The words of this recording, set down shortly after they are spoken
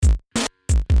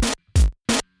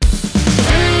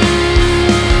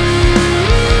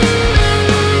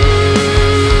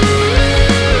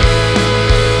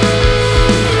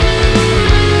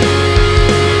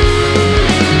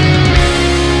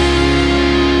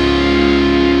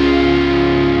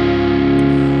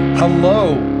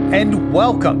Hello and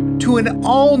welcome to an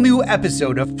all-new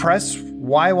episode of Press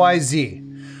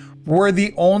YYZ. We're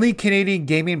the only Canadian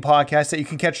gaming podcast that you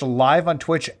can catch live on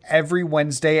Twitch every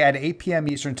Wednesday at 8 p.m.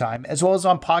 Eastern Time, as well as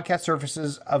on podcast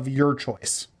services of your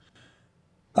choice.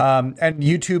 And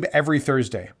YouTube every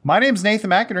Thursday. My name's Nathan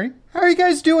McInerney. How are you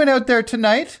guys doing out there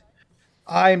tonight?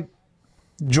 I'm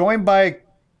joined by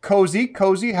Cozy.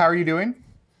 Cozy, how are you doing?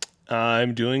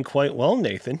 I'm doing quite well,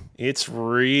 Nathan. It's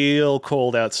real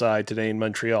cold outside today in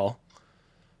Montreal.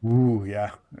 Ooh, yeah.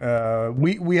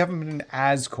 We haven't been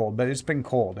as cold, but it's been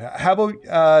cold. How about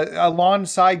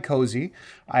alongside Cozy,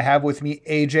 I have with me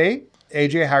AJ.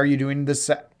 AJ, how are you doing this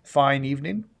fine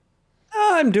evening?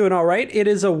 I'm doing all right. It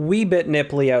is a wee bit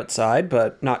nipply outside,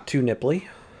 but not too nipply.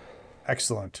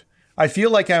 Excellent. I feel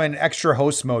like I'm in extra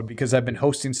host mode because I've been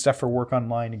hosting stuff for work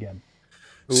online again.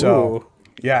 So, Ooh.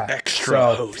 yeah.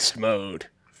 Extra host mode.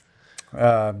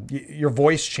 Your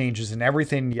voice changes and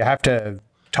everything. You have to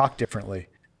talk differently.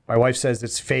 My wife says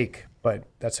it's fake, but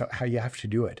that's how you have to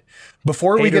do it.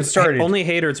 Before we get started. Only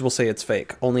haters will say it's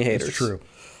fake. Only haters. It's true.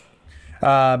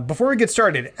 Before we get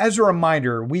started, as a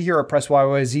reminder, we here at Press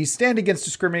YYZ stand against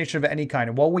discrimination of any kind.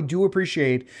 And while we do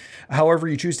appreciate however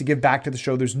you choose to give back to the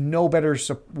show, there's no better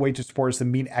way to support us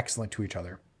than being excellent to each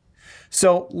other.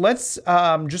 So let's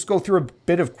just go through a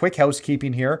bit of quick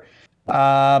housekeeping here.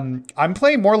 I'm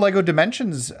playing more LEGO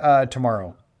Dimensions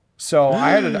tomorrow. So I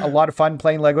had a lot of fun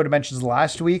playing LEGO Dimensions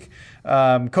last week.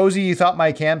 Cozy, you thought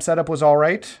my cam setup was all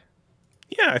right?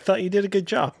 Yeah, I thought you did a good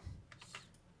job.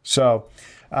 So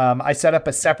I set up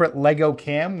a separate LEGO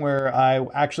cam where I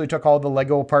actually took all the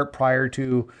LEGO apart prior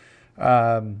to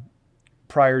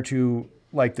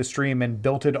like the stream and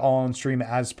built it all on stream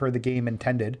as per the game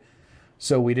intended.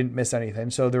 So we didn't miss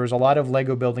anything. So there was a lot of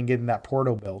LEGO building getting that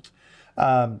portal built.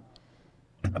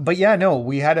 But yeah, no,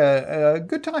 we had a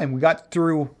good time. We got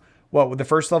through with the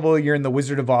first level, you're in the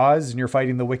Wizard of Oz and you're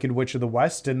fighting the Wicked Witch of the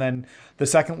West. And then the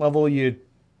second level, you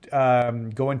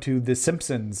go into the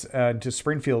Simpsons, to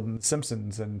Springfield and the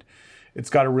Simpsons. And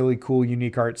it's got a really cool,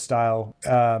 unique art style.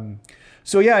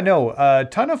 So yeah, no, a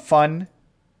ton of fun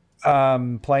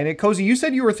playing it. Cozy, you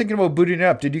said you were thinking about booting it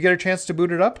up. Did you get a chance to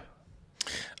boot it up?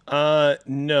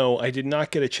 No, I did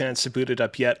not get a chance to boot it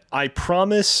up yet. I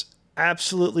promise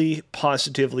absolutely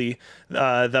positively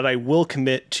that I will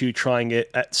commit to trying it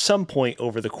at some point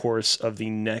over the course of the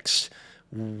next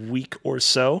week or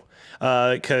so,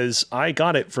 because I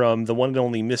got it from the one and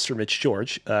only Mr. Mitch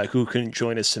George, who couldn't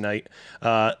join us tonight.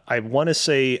 I want to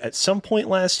say at some point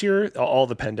last year. All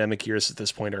the pandemic years at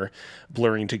this point are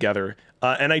blurring together.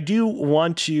 And I do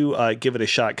want to give it a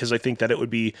shot because I think that it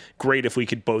would be great if we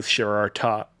could both share our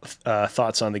top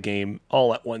thoughts on the game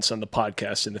all at once on the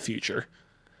podcast in the future.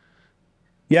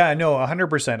 Yeah, no,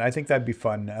 100%. I think that'd be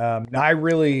fun. I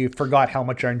really forgot how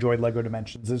much I enjoyed LEGO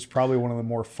Dimensions. It's probably one of the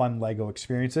more fun LEGO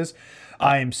experiences.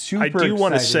 I am super excited. I do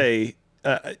want to say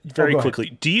very quickly,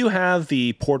 ahead. Do you have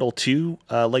the Portal 2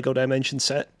 LEGO Dimensions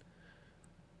set?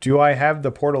 Do I have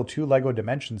the Portal 2 LEGO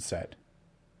Dimensions set?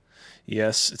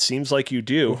 Yes, it seems like you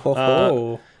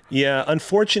do. Yeah,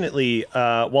 unfortunately,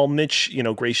 while Mitch,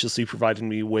 graciously provided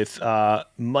me with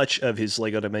much of his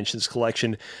LEGO Dimensions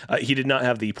collection, he did not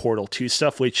have the Portal 2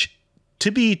 stuff, which,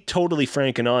 to be totally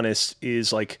frank and honest,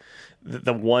 is like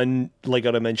the one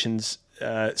LEGO Dimensions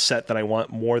set that I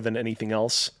want more than anything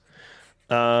else.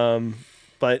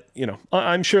 But,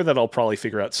 I'm sure that I'll probably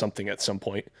figure out something at some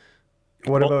point.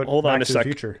 What about hold on Back a to sec. the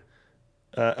Future?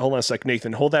 Hold on a sec,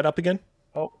 Nathan. Hold that up again.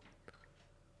 Oh.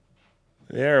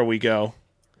 There we go.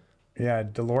 Yeah,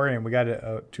 DeLorean. We got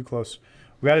it too close.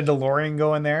 We got a DeLorean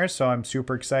going there, so I'm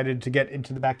super excited to get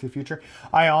into the Back to the Future.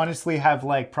 I honestly have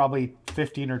like probably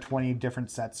 15 or 20 different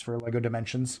sets for LEGO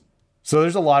Dimensions. So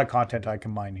there's a lot of content I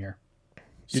can mine here.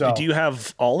 So, do you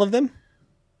have all of them?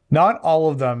 Not all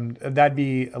of them. That'd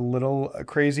be a little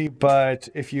crazy. But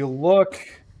if you look,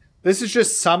 this is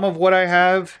just some of what I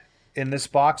have in this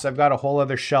box. I've got a whole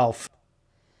other shelf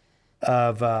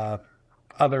of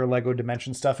other LEGO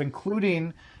Dimension stuff,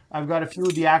 including I've got a few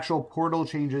of the actual portal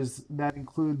changes that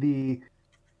include the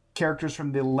characters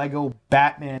from the Lego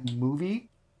Batman movie.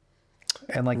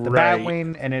 And like the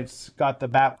Batwing, and it's got the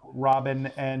Bat Robin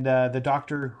and the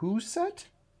Doctor Who set,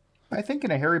 I think,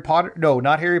 in a Harry Potter. No,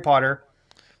 not Harry Potter.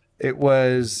 It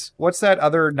was, what's that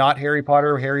other not Harry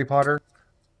Potter?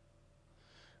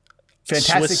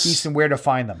 Fantastic Beasts and Where to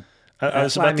Find Them. I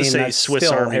was about to say Swiss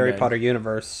Army Harry Man. Potter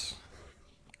universe.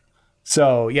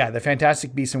 So yeah, the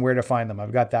Fantastic Beasts and Where to Find Them.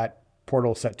 I've got that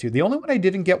portal set too. The only one I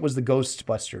didn't get was the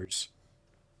Ghostbusters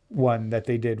one that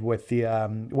they did with the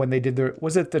when they did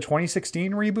was it the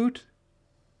 2016 reboot?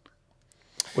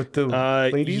 with the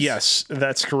ladies? Yes,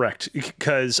 that's correct.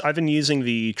 Because I've been using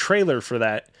the trailer for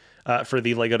that, for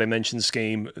the Lego Dimensions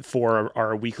game for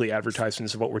our weekly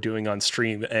advertisements of what we're doing on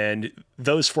stream, and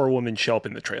those 4 women show up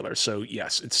in the trailer. So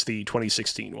yes, it's the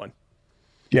 2016 one.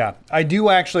 Yeah, I do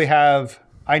actually have.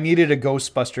 I needed a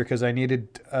Ghostbuster because I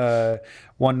needed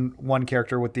one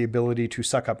character with the ability to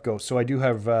suck up ghosts. So I do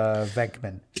have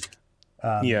Venkman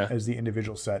as the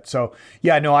individual set. So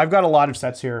yeah, no, I've got a lot of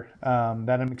sets here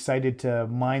that I'm excited to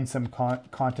mine some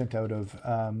content out of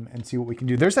and see what we can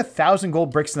do. There's 1,000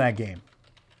 gold bricks in that game.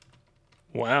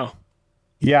 Wow.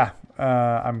 Yeah,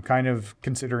 I'm kind of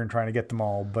considering trying to get them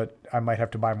all, but I might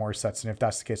have to buy more sets. And if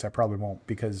that's the case, I probably won't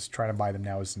because trying to buy them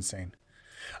now is insane.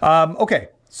 Okay.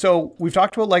 So we've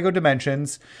talked about Lego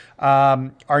Dimensions.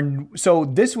 So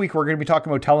this week we're going to be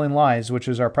talking about Telling Lies, which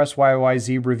is our Press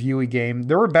YYZ reviewy game.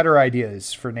 There were better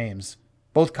ideas for names.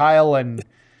 Both Kyle and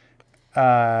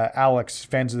Alex,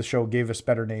 fans of the show, gave us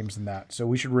better names than that. So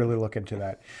we should really look into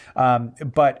that.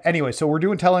 But anyway, so we're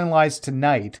doing Telling Lies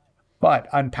tonight, but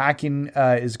Unpacking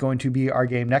is going to be our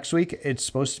game next week. It's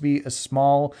supposed to be a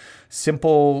small,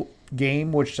 simple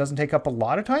game which doesn't take up a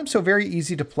lot of time, so very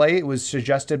easy to play. It was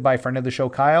suggested by a friend of the show,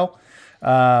 Kyle,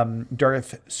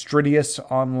 Darth Stridius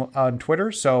on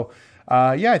Twitter. So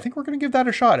yeah, I think we're going to give that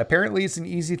a shot. Apparently it's an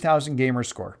easy 1,000 gamer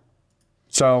score.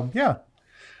 So yeah.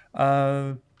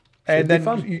 And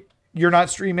then you're not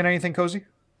streaming anything, Cozy?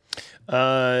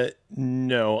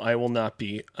 No, I will not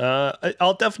be.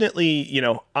 I'll definitely,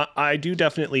 I do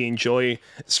definitely enjoy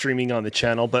streaming on the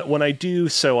channel, but when I do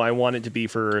so, I want it to be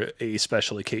for a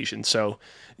special occasion. So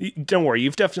don't worry,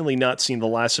 you've definitely not seen the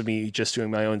last of me just doing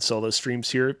my own solo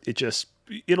streams here.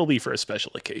 It'll be for a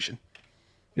special occasion.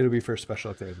 It'll be for a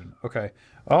special occasion. Okay.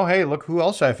 Oh, hey, look who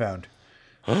else I found.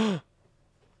 Homer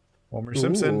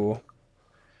Simpson. Ooh.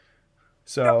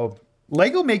 So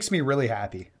Lego makes me really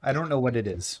happy. I don't know what it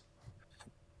is.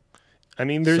 I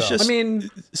mean, there's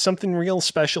something real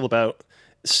special about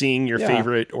seeing your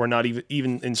favorite, or not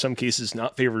even in some cases,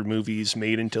 not favorite movies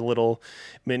made into little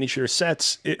miniature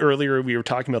sets. Earlier, we were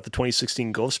talking about the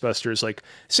 2016 Ghostbusters. Like,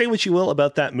 say what you will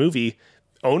about that movie,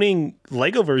 owning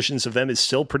Lego versions of them is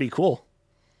still pretty cool.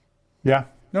 Yeah,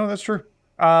 no, that's true.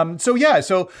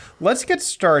 So let's get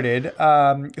started.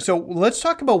 So let's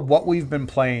talk about what we've been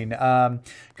playing.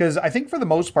 Because I think for the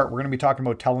most part, we're going to be talking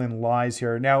about Telling Lies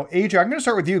here. Now, AJ, I'm going to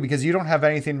start with you because you don't have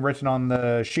anything written on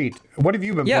the sheet. What have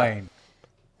you been playing?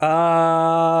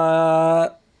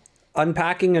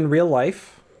 Unpacking in real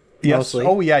life. Yes. Mostly.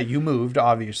 Oh, yeah. You moved,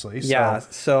 obviously. So. Yeah.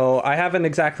 So I haven't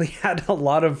exactly had a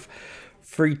lot of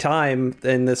free time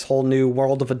in this whole new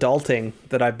world of adulting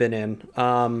that I've been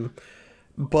in.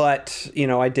 But,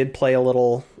 I did play a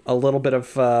little bit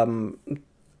of,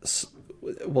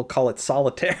 we'll call it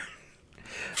solitaire.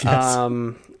 Yes.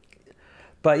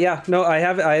 But yeah, no,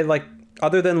 I like,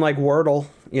 other than like Wordle,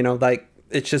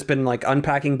 it's just been like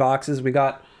unpacking boxes. We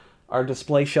got our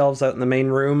display shelves out in the main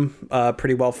room,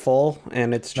 pretty well full.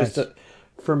 And it's just,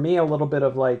 for me, a little bit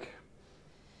of like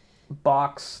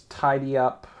box tidy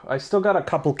up. I still got a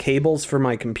couple cables for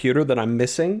my computer that I'm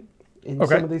missing in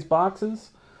some of these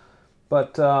boxes.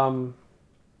 But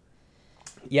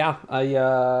yeah, I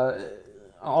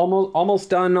almost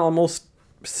done, almost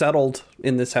settled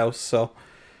in this house. So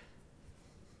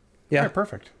yeah,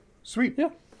 perfect, sweet. Yeah.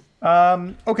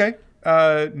 Okay.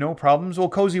 No problems. Well,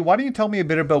 Cozy, why don't you tell me a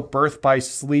bit about Birth by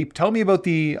Sleep? Tell me about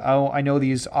I know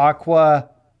these Aqua,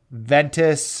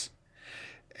 Ventus,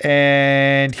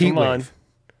 and Heatwave.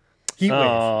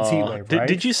 Heatwave. It's Heatwave, right?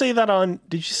 Did you say that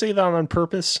on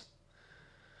purpose?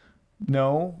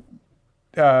 No.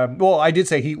 Well, I did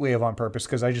say Heatwave on purpose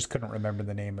because I just couldn't remember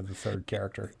the name of the third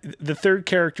character. The third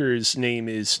character's name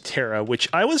is Terra, which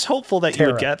I was hopeful that you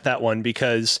would get that one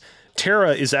because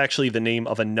Terra is actually the name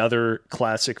of another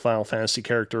classic Final Fantasy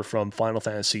character from Final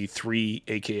Fantasy 3,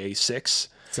 aka 6.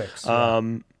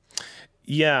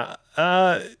 Yeah.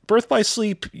 Birth by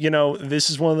Sleep, this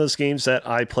is one of those games that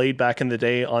I played back in the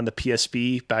day on the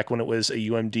PSP, back when it was a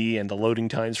UMD and the loading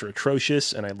times were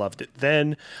atrocious, and I loved it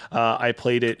then. I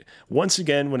played it once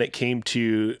again when it came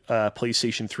to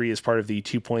PlayStation 3 as part of the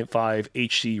 2.5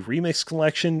 HD Remix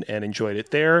Collection and enjoyed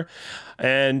it there.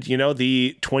 And,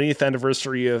 the 20th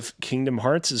anniversary of Kingdom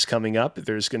Hearts is coming up.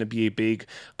 There's going to be a big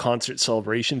concert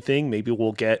celebration thing. Maybe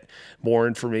we'll get more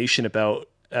information about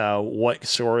what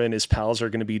Sora and his pals are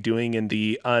going to be doing in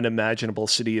the unimaginable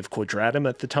city of Quadratum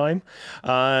at the time.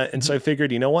 And so I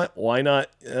figured, what? Why not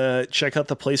check out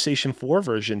the PlayStation 4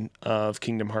 version of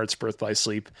Kingdom Hearts Birth by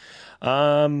Sleep?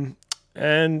 And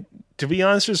to be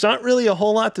honest, there's not really a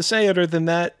whole lot to say other than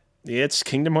that it's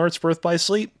Kingdom Hearts Birth by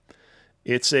Sleep.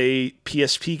 It's a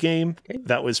PSP game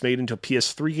that was made into a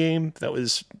PS3 game that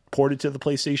was ported to the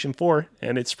PlayStation 4,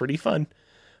 and it's pretty fun.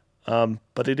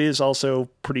 But it is also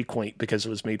pretty quaint because it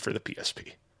was made for the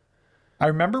PSP. I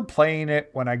remember playing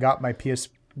it when I got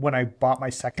when I bought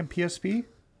my second PSP,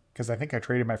 because I think I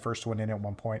traded my first one in at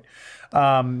one point.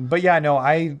 But yeah, no,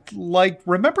 I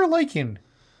remember liking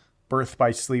Birth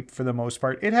by Sleep for the most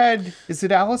part. Is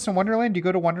it Alice in Wonderland? Do you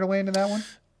go to Wonderland in that one?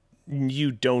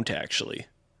 You don't actually.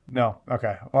 No.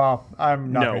 Okay. Well,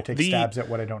 I'm not going to take stabs at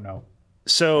what I don't know.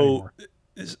 So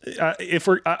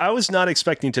I was not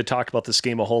expecting to talk about this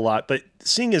game a whole lot, but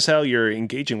seeing as how you're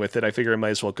engaging with it, I figure I might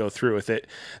as well go through with it.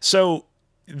 So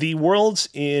the worlds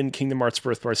in Kingdom Hearts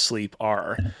Birth by Sleep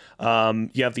are,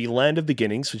 you have the Land of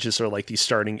Beginnings, which is sort of like the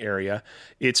starting area.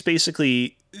 It's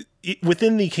basically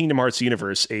within the Kingdom Hearts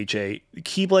universe, AJ,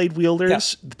 Keyblade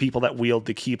wielders, the people that wield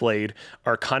the Keyblade,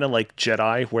 are kind of like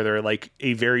Jedi, where there are like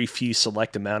a very few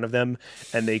select amount of them,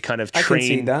 and they kind of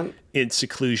train in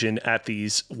seclusion at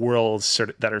these worlds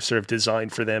that are sort of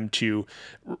designed for them to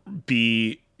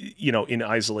be, in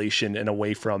isolation and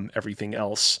away from everything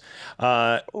else.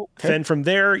 Then from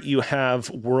there, you have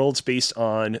worlds based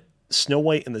on Snow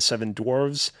White and the Seven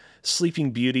Dwarves,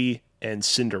 Sleeping Beauty, and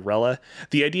Cinderella.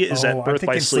 The idea is that Birth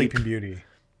by Sleep,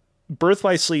 Birth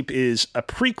by Sleep is a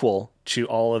prequel to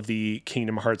all of the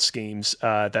Kingdom Hearts games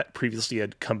that previously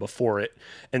had come before it.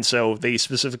 And so they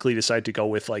specifically decided to go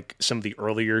with like some of the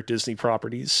earlier Disney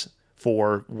properties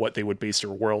for what they would base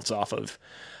their worlds off of.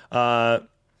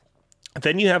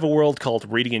 Then you have a world called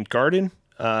Radiant Garden,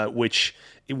 which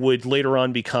it would later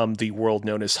on become the world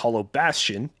known as Hollow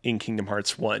Bastion in Kingdom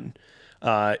Hearts 1.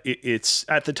 It's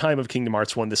at the time of Kingdom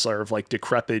Hearts 1, this sort of like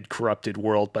decrepit, corrupted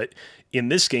world, but in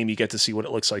this game you get to see what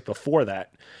it looks like before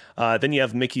that. Then you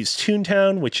have Mickey's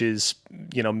Toontown, which is,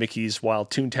 Mickey's Wild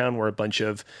Toontown, where a bunch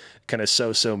of kind of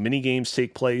so-so mini games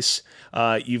take place.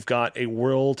 You've got a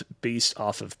world based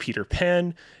off of Peter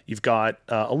Pan. You've got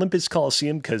Olympus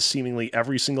Coliseum, because seemingly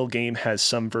every single game has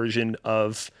some version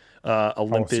of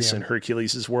Olympus and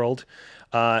Hercules' world.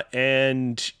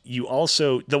 And you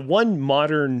also, the one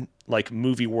modern like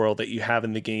movie world that you have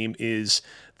in the game is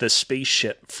the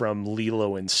spaceship from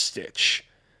Lilo and Stitch.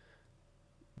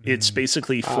 It's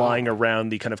basically flying around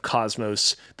the kind of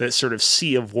cosmos, the sort of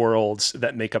sea of worlds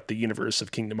that make up the universe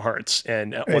of Kingdom Hearts.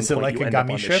 And at one point you end up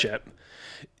on the ship.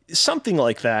 Something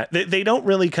like that. They don't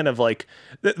really kind of like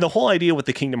the whole idea with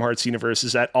the Kingdom Hearts universe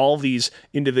is that all these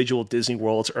individual Disney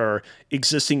worlds are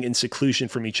existing in seclusion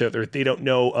from each other. They don't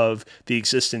know of the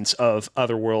existence of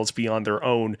other worlds beyond their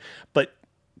own, but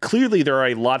clearly there are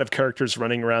a lot of characters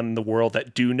running around in the world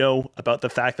that do know about the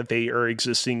fact that they are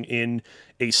existing in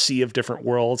a sea of different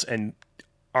worlds and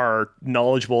are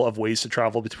knowledgeable of ways to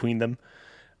travel between them.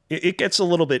 It gets a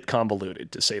little bit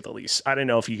convoluted, to say the least. I don't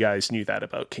know if you guys knew that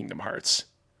about Kingdom Hearts.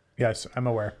 Yes, I'm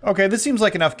aware. Okay, this seems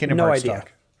like enough Kingdom Hearts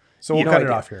talk. So we'll cut it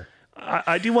off here.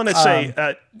 I do want to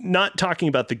say, not talking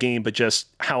about the game, but just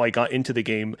how I got into the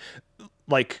game.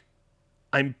 Like,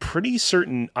 I'm pretty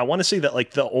certain, I want to say that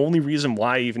like the only reason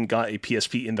why I even got a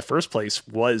PSP in the first place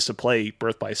was to play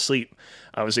Birth by Sleep.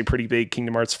 I was a pretty big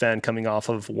Kingdom Hearts fan coming off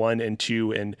of 1 and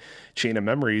 2 and Chain of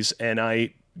Memories, and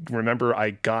I remember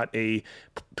I got a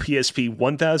PSP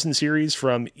 1000 series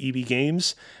from EB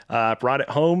Games, brought it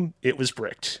home, it was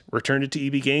bricked, returned it to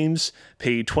EB Games,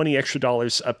 paid $20 extra to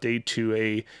update to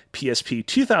a PSP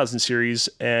 2000 series,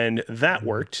 and that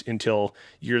worked until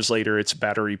years later its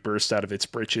battery burst out of its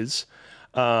britches.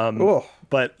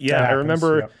 But yeah, I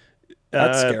remember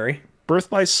that's scary. Birth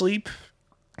by Sleep,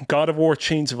 God of War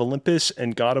Chains of Olympus,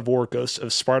 and God of War Ghosts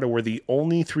of Sparta were the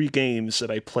only 3 games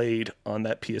that I played on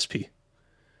that PSP.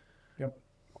 Yep.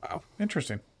 Wow.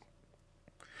 Interesting.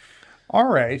 All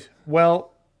right.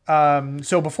 Well,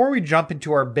 so before we jump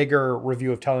into our bigger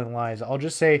review of Telling Lies, I'll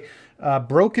just say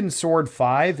Broken Sword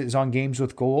 5 is on Games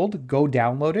with Gold. Go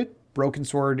download it. Broken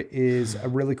Sword is a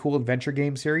really cool adventure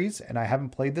game series, and I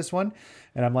haven't played this one,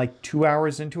 and I'm like 2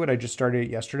 hours into it. I just started it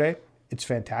yesterday. It's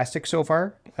fantastic so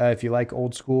far. If you like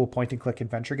old school point and click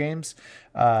adventure games,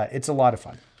 it's a lot of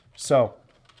fun. So,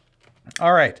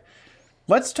 all right,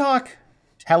 let's talk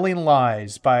Telling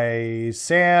Lies by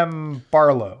Sam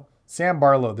Barlow. Sam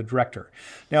Barlow, the director.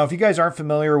 Now, if you guys aren't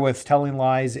familiar with Telling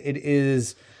Lies, it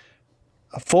is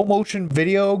a full motion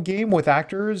video game with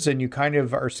actors, and you kind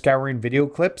of are scouring video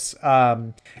clips.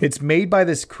 It's made by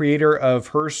this creator of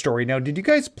Her Story. Now, did you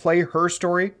guys play Her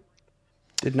Story?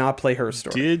 Did not play Her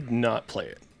Story. Did not play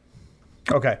it.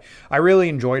 Okay. I really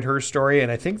enjoyed Her Story, and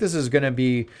I think this is going to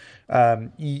be,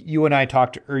 you and I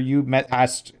talked, or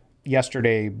asked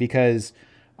yesterday, because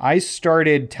I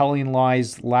started Telling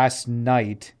Lies last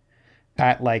night,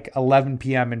 at like 11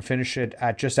 p.m. and finish it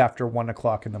at just after 1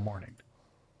 o'clock in the morning.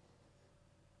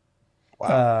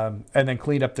 Wow. And then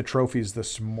cleaned up the trophies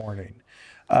this morning.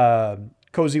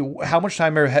 Cozy, how much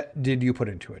time did you put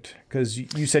into it? Because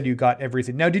you said you got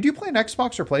everything. Now, did you play on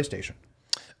Xbox or PlayStation?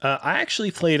 I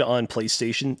actually played on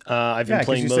PlayStation. I've been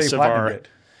playing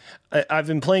I've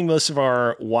been playing most of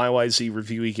our YYZ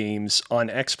reviewy games on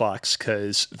Xbox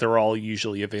because they're all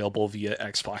usually available via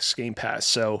Xbox Game Pass.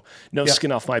 So no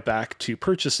skin off my back to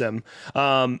purchase them.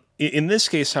 In this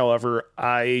case, however,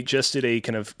 I just did a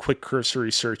kind of quick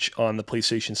cursory search on the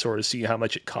PlayStation Store to see how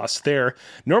much it costs there.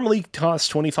 Normally it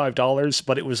costs $25,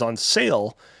 but it was on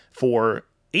sale for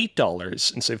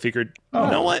 $8. And so I figured, you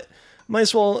know what? Might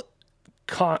as well,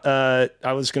 I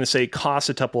was going to say cost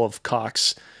a couple of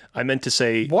cocks. I meant to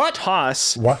say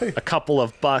toss a couple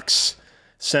of bucks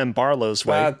Sam Barlow's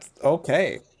way.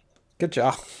 Okay. Good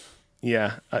job.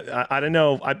 Yeah. I don't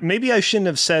know. Maybe I shouldn't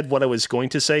have said what I was going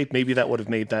to say. Maybe that would have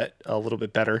made that a little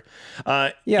bit better.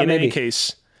 In any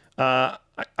case, I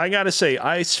got to say,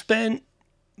 I spent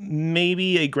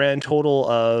maybe a grand total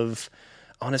of,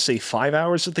 I want to say 5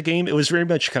 hours at the game. It was very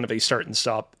much kind of a start and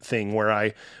stop thing where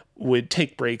I would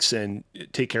take breaks and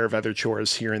take care of other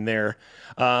chores here and there.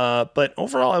 But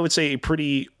overall, I would say a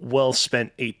pretty well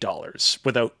spent $8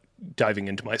 without diving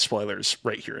into my spoilers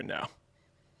right here and now.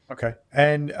 Okay.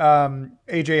 And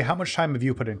AJ, how much time have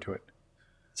you put into it?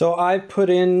 So I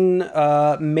put in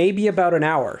maybe about an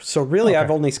hour. So really, I've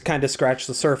only kind of scratched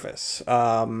the surface.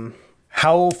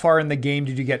 How far in the game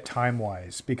did you get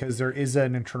time-wise? Because there is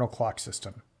an internal clock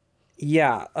system.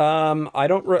 Yeah. I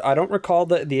don't recall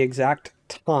the exact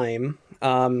time.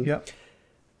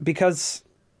 Because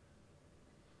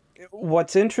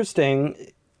what's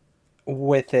interesting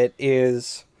with it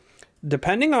is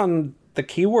depending on the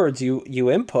keywords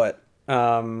you input,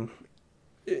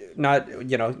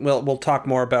 we'll talk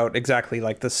more about exactly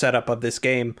like the setup of this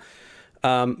game.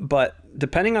 But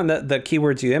depending on the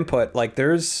keywords you input, like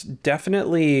there's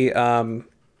definitely,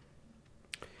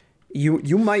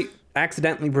 you might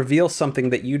accidentally reveal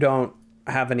something that you don't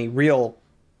have any real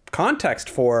context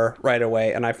for right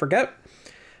away. And I forget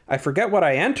what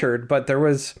I entered, but there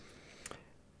was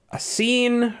a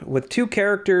scene with two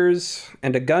characters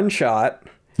and a gunshot.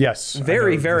 Yes.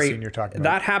 Very, scene you're talking about.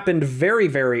 that happened very,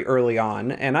 very early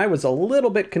on. And I was a little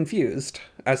bit confused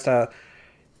as to,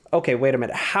 okay, wait a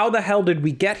minute. How the hell did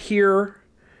we get here?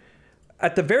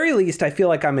 At the very least, I feel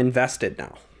like I'm invested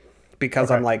now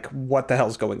because I'm like, what the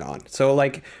hell's going on? So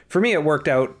like for me, it worked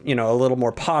out, a little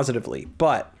more positively,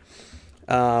 but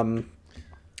that's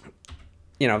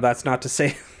not to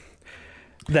say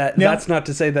that's not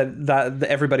to say that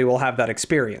everybody will have that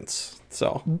experience.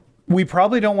 So we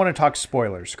probably don't want to talk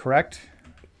spoilers, correct?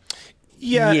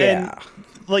 Yeah. And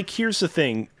like, here's the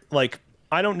thing. Like,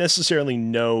 I don't necessarily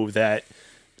know that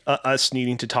us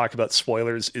needing to talk about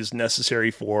spoilers is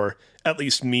necessary for at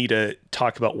least me to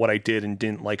talk about what I did and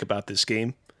didn't like about this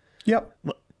game. Yep.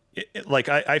 Like,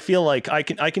 I feel like I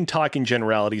can talk in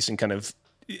generalities and kind of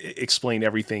explain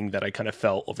everything that I kind of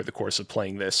felt over the course of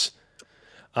playing this.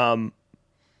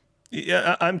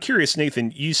 Yeah, I'm curious,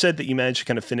 Nathan, you said that you managed to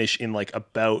kind of finish in like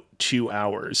about 2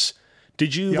 hours.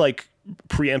 Did you like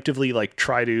preemptively like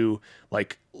try to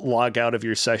like log out of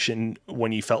your session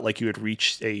when you felt like you had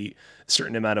reached a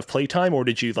certain amount of playtime, or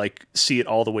did you like see it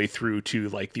all the way through to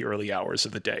like the early hours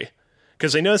of the day?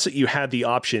 Because I noticed that you had the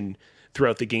option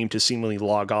throughout the game to seemingly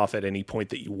log off at any point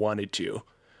that you wanted to.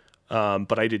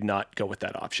 But I did not go with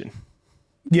that option.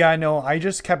 Yeah, I know. I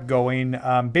just kept going.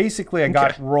 Basically, I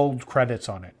got rolled credits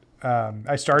on it.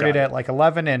 I started at like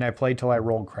 11 and I played till I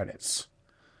rolled credits.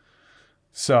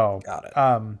 So got it.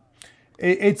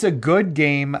 It's a good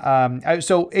game.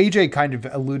 So AJ kind of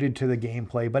alluded to the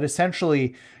gameplay, but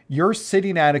essentially you're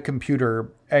sitting at a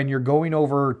computer and you're going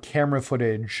over camera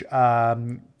footage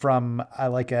from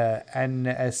like a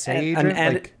NSA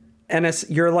agent.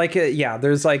 You're like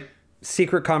there's like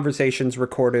secret conversations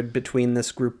recorded between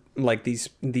this group, like these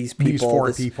people. These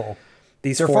four people.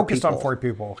 They're focused on 4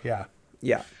 people. Yeah.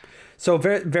 Yeah. So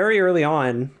very, very early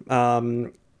on,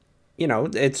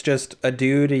 it's just a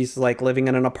dude. He's like living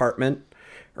in an apartment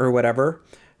or whatever.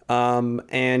 And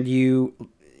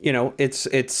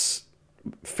it's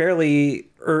fairly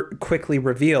quickly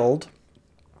revealed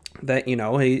that,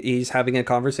 he's having a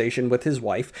conversation with his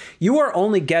wife. You are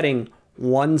only getting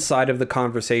one side of the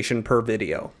conversation per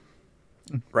video,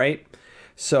 right?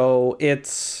 So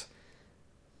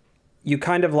you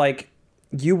kind of like,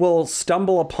 you will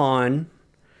stumble upon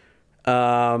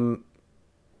the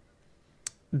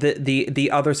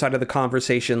other side of the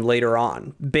conversation later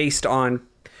on, based on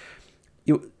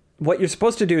what you're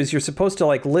supposed to do is you're supposed to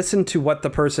like listen to what the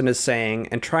person is saying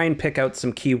and try and pick out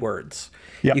some keywords.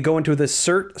 Yep. You go into this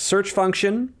search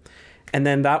function, and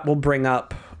then that will bring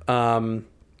up that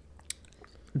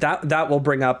will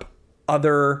bring up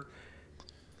other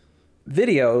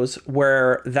videos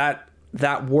where that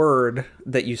word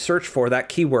that you search for, that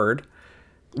keyword,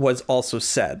 was also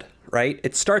said, right?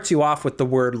 It starts you off with the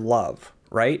word love,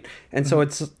 right? And so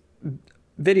it's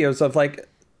videos of like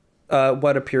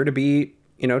what appear to be,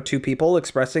 two people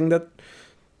expressing that,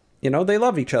 they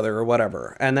love each other or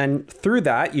whatever. And then through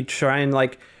that, you try and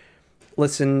like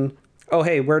listen, oh,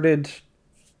 hey,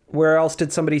 where else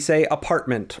did somebody say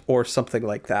apartment or something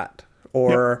like that?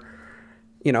 Or,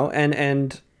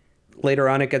 and later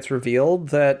on it gets revealed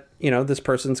that, this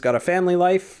person's got a family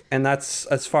life, and that's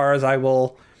as far as I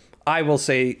will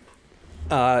say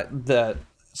the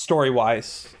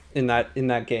story-wise in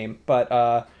that game.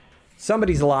 But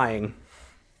somebody's lying.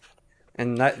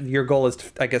 And that your goal is,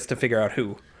 to figure out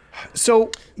who.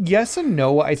 So yes and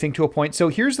no, I think, to a point. So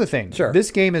here's the thing. Sure. This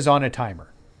game is on a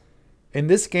timer. And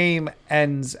this game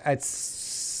ends at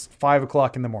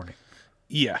 5:00 in the morning.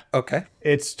 Yeah. Okay.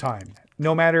 It's time.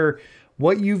 No matter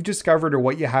what you've discovered or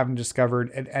what you haven't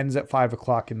discovered, it ends at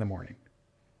 5:00 in the morning.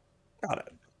 Got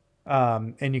it.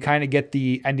 And you kind of get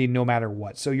the ending no matter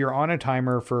what. So you're on a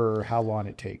timer for how long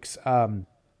it takes.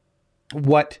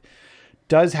 What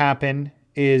does happen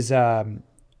is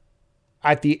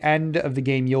at the end of the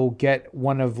game, you'll get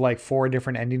one of like 4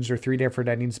 different endings or 3 different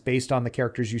endings based on the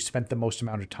characters you spent the most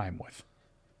amount of time with.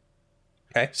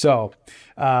 Okay. So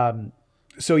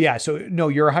yeah. So no,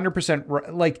 you're 100%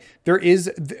 right. Like there is,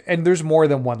 and there's more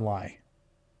than one lie.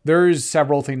 There's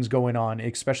several things going on,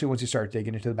 especially once you start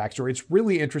digging into the backstory. It's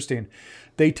really interesting.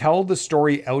 They tell the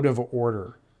story out of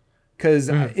order because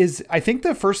I think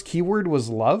the first keyword was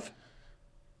love.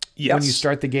 Yes. When you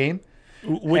start the game.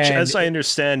 Which, And as I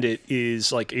understand it,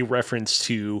 is like a reference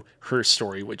to her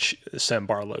story, which Sam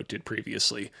Barlow did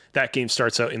previously. That game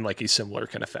starts out in like a similar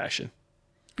kind of fashion.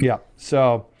 Yeah.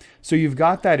 So you've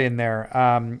got that in there.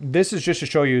 This is just to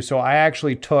show you. So I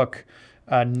actually took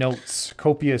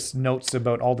copious notes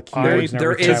about all the keywords.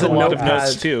 There is a a lot of notepad.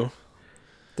 notes too.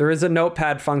 There is a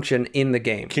notepad function in the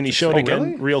game. Can you show it again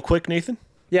really? real quick, Nathan?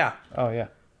 Yeah. Oh yeah.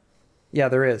 Yeah,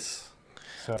 there is.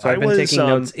 So So I've been taking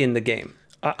notes in the game.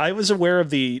 I was aware of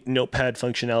the notepad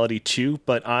functionality too,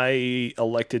 but I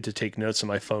elected to take notes on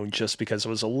my phone just because it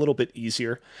was a little bit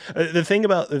easier. The thing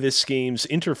about this game's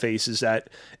interface is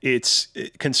that it's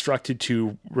constructed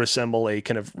to resemble a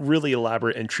kind of really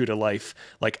elaborate and true to life,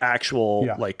 like actual,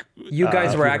 like You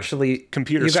guys were actually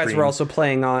computer You guys screen. were also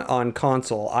playing on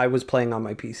console. I was playing on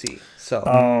my PC. So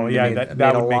Oh, yeah, it that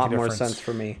made would a make a lot more difference. sense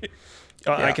for me.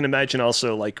 I can imagine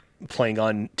also like playing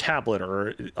on tablet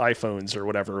or iPhones or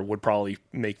whatever would probably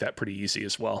make that pretty easy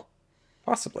as well.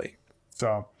 Possibly.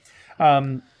 So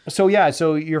yeah,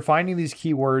 so you're finding these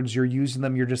keywords, you're using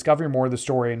them, you're discovering more of the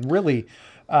story. And really,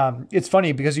 it's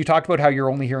funny because you talked about how you're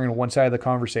only hearing one side of the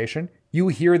conversation. You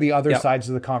hear the other sides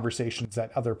of the conversations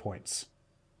at other points.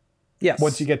 Yes.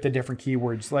 Once you get the different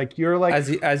keywords, like you're like,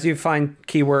 as you find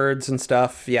keywords and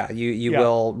stuff, you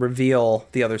will reveal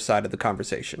the other side of the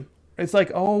conversation. it's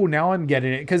like, oh, now I'm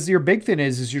getting it. Because your big thing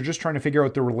is you're just trying to figure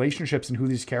out the relationships and who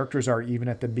these characters are even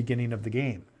at the beginning of the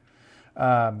game.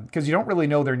 Because you don't really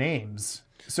know their names.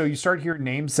 So you start hearing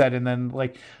names said, and then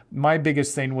like my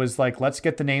biggest thing was like, let's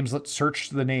get the names, let's search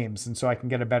the names, and so I can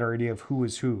get a better idea of who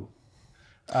is who.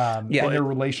 And their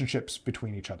relationships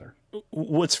between each other.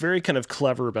 What's very kind of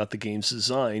clever about the game's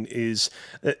design is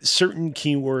that certain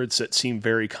keywords that seem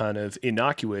very kind of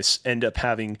innocuous end up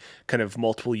having kind of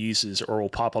multiple uses or will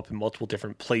pop up in multiple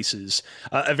different places.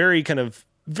 A very kind of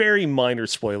very minor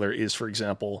spoiler is, for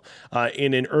example,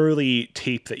 in an early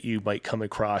tape that you might come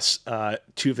across,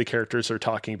 2 of the characters are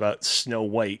talking about Snow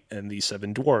White and the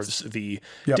Seven Dwarves, the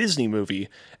Disney movie.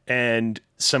 And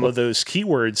some of those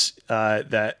keywords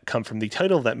that come from the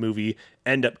title of that movie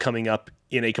end up coming up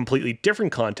in a completely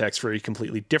different context for a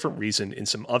completely different reason in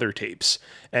some other tapes.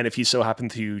 And if you so happen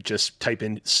to just type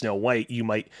in Snow White, you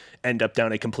might end up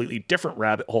down a completely different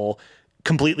rabbit hole,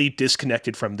 completely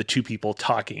disconnected from the 2 people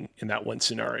talking in that one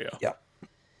scenario.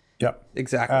 Yep.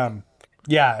 Exactly.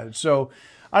 Yeah. So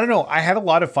I don't know. I had a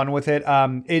lot of fun with it.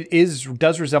 It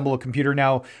does resemble a computer.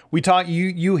 Now we taught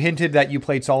you hinted that you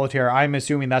played solitaire. I'm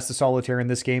assuming that's the solitaire in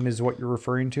this game is what you're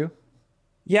referring to.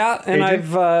 Yeah, and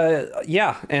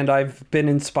AJ? I've been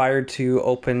inspired to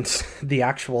open the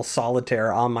actual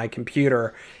solitaire on my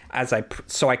computer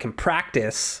so I can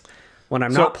practice when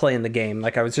I'm not playing the game.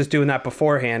 Like I was just doing that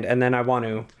beforehand, and then I want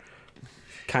to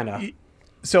kind of.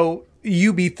 So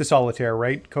you beat the solitaire,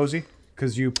 right, Cozy?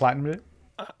 Because you platinumed it.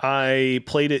 I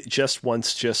played it just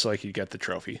once just so I could get the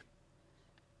trophy.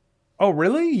 Oh,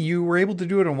 really? You were able to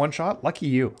do it in one shot? Lucky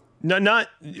you. No, not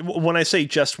when I say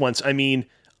just once, I mean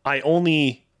I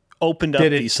only opened up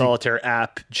the Solitaire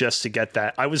app just to get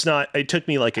that. It took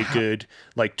me like a good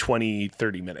 20,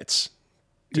 30 minutes.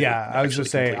 Yeah, I was going to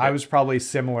say, I was probably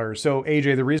similar. So,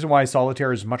 AJ, the reason why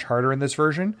Solitaire is much harder in this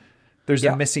version, there's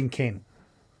a missing king.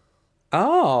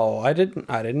 Oh, I didn't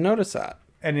notice that.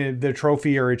 And the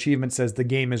trophy or achievement says the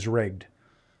game is rigged.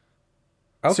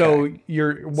 Okay. So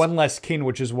you're one less kin,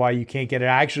 which is why you can't get it.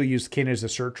 I actually used kin as a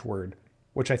search word,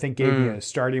 which I think gave me a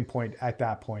starting point at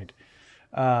that point.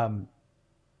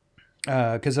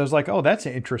 Because I was like, oh, that's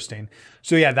interesting.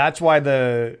 So yeah, that's why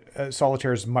the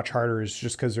Solitaire is much harder, is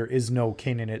just because there is no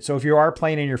kin in it. So if you are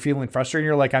playing and you're feeling frustrated,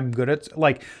 you're like, I'm good at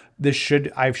like this.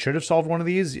 I should have solved one of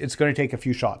these. It's going to take a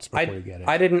few shots before you get it.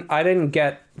 I didn't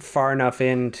get far enough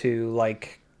in to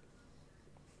like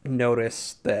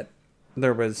notice that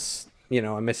there was,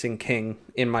 a missing king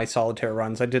in my Solitaire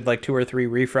runs. I did like 2 or 3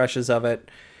 refreshes of it,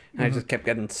 and I just kept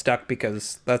getting stuck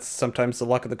because that's sometimes the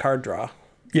luck of the card draw.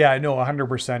 Yeah, no,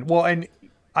 100%. Well, and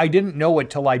I didn't know it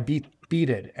till I beat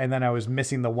it, and then I was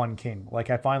missing the one king. Like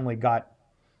I finally got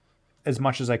as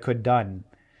much as I could done,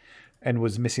 and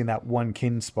was missing that one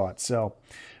king spot. So,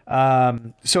 but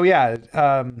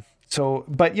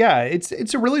yeah,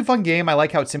 it's a really fun game. I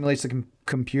like how it simulates the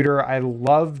computer. I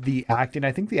love the acting.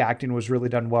 I think the acting was really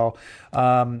done well.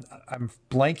 I'm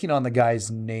blanking on the guy's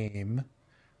name.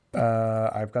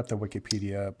 I've got the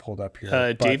Wikipedia pulled up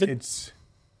here. David?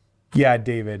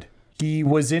 David. He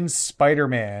was in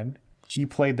Spider-Man. He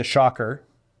played the Shocker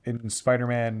in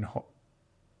Spider-Man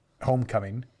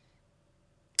Homecoming.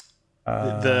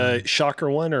 The Shocker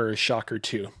 1 or Shocker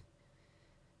 2?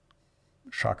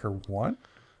 Shocker 1?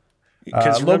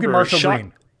 Because Logan Marshall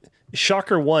Green.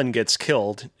 Shocker 1 gets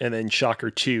killed, and then Shocker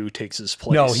 2 takes his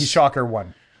place. No, he's Shocker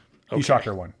 1. Okay. He's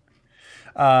Shocker 1.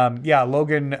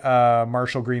 Logan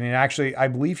Marshall Green. And actually, I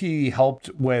believe he helped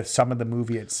with some of the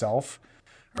movie itself,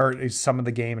 or some of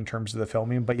the game in terms of the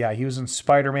filming. But yeah, he was in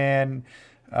Spider-Man,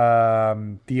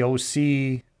 the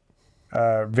OC,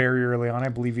 very early on. I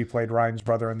believe he played Ryan's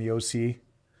brother in the OC.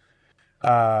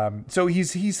 So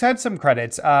he's had some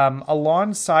credits.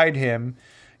 Alongside him,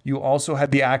 you also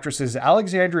had the actresses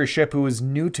Alexandria Shipp, who was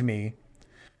new to me.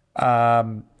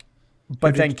 Who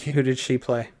did she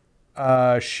play?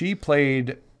 She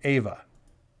played Ava.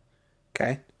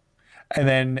 Okay. And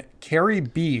then Carrie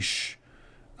Beesh,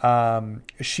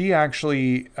 she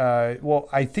actually,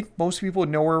 I think most people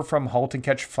know her from *Halt and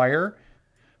Catch Fire*,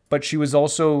 but she was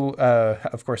also,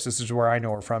 of course, this is where I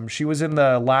know her from. She was in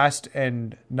the last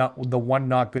and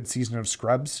not good season of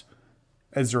 *Scrubs*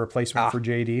 as a replacement for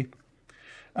JD.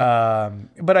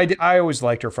 But I always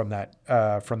liked her from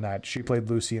that. She played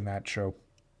Lucy in that show.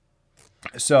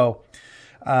 So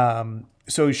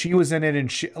she was in it,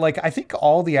 and she, like, I think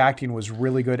all the acting was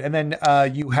really good. And then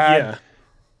you had,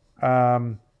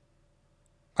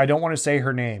 I don't want to say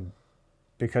her name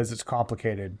because it's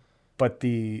complicated, but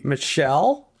the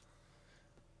Michelle.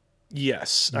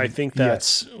 Yes, I think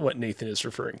that's what Nathan is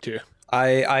referring to.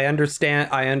 I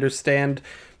understand.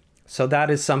 So that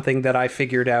is something that I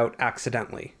figured out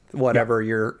accidentally. Whatever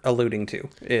you're alluding to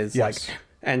is like,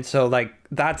 and so like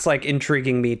that's like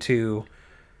intriguing me to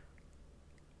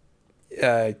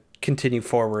continue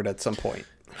forward at some point.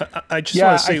 I just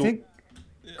want to say,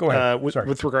 go ahead.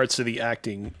 With regards to the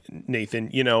acting, Nathan,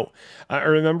 I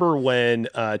remember when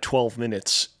 12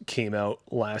 Minutes came out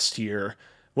last year.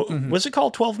 Was it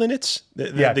called 12 Minutes?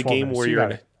 The game minutes. where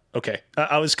you're okay.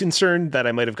 I was concerned that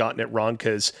I might have gotten it wrong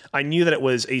because I knew that it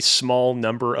was a small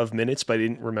number of minutes, but I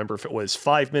didn't remember if it was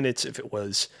 5 minutes, if it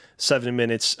was 7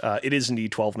 minutes. It is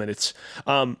indeed 12 minutes.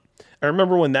 I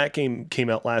remember when that game came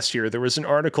out last year, there was an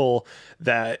article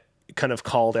that kind of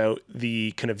called out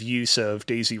the kind of use of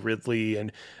Daisy Ridley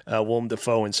and Willem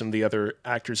Dafoe and some of the other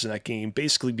actors in that game,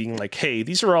 basically being like, hey,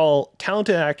 these are all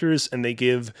talented actors and they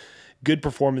give good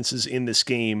performances in this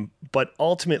game, but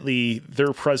ultimately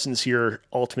their presence here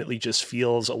ultimately just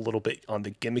feels a little bit on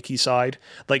the gimmicky side.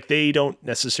 Like they don't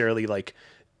necessarily like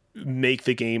make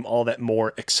the game all that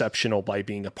more exceptional by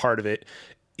being a part of it.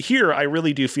 Here, I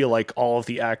really do feel like all of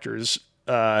the actors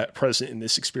present in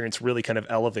this experience really kind of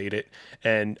elevate it,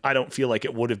 and I don't feel like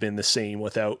it would have been the same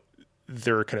without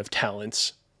their kind of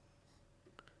talents.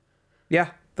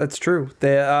 Yeah, that's true.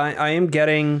 I am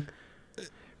getting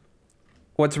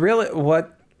what's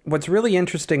really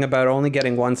interesting about only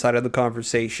getting one side of the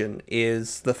conversation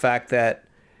is the fact that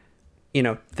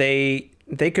they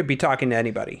could be talking to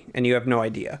anybody and you have no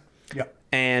idea. Yeah.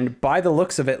 And by the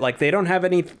looks of it, like they don't have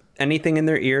anything in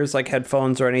their ears like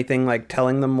headphones or anything like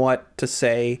telling them what to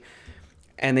say.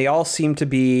 and they all seem to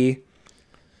be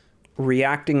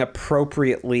reacting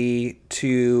appropriately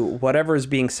to whatever is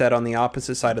being said on the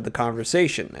opposite side of the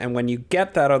conversation. And when you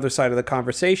get that other side of the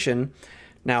conversation,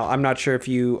 now I'm not sure if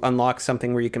you unlock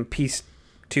something where you can piece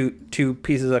two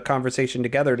pieces of conversation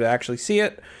together to actually see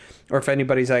it, or if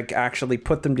anybody's like actually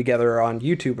put them together on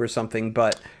YouTube or something,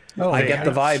 but I get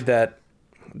the vibe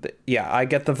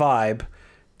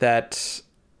that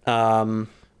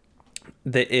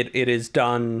it is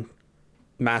done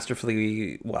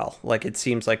masterfully well. Like, it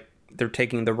seems like they're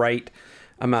taking the right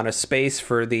amount of space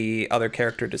for the other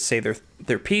character to say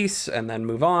their piece and then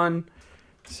move on.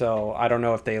 So I don't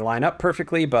know if they line up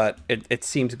perfectly, but it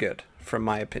seems good from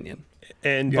my opinion.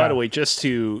 And by the way, just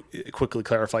to quickly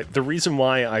clarify, the reason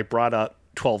why I brought up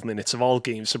 12 minutes of all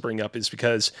games to bring up is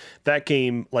because that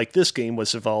game, like this game,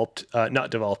 was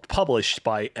published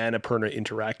by Annapurna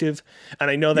Interactive. And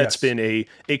I know that's been a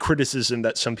criticism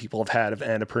that some people have had of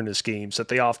Annapurna's games, that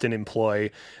they often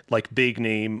employ like big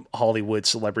name Hollywood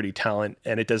celebrity talent,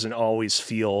 and it doesn't always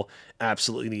feel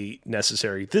absolutely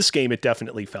necessary. This game, it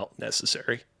definitely felt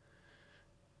necessary.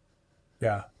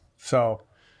 Yeah. So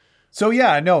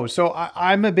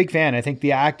I'm a big fan. I think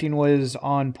the acting was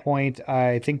on point.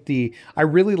 I think I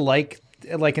really like,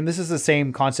 and this is the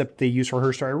same concept they use for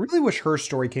Her Story. I really wish Her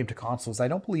Story came to consoles. I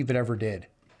don't believe it ever did.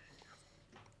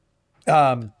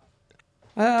 Did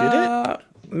it?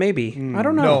 Maybe. I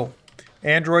don't know. No.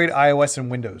 Android, iOS,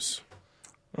 and Windows.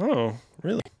 Oh,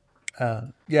 really?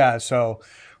 Yeah. So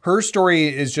Her Story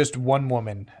is just one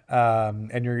woman. And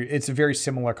it's a very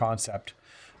similar concept.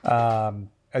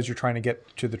 As you're trying to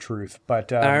get to the truth.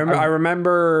 But I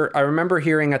remember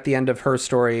hearing at the end of Her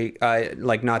Story,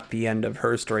 like not the end of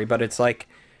Her Story, but it's like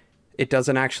it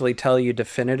doesn't actually tell you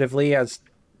definitively as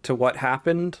to what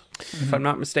happened, if I'm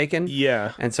not mistaken.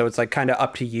 Yeah. And so it's like kind of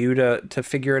up to you to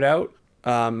figure it out.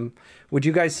 Would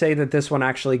you guys say that this one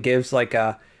actually gives like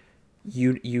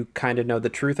you kind of know the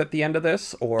truth at the end of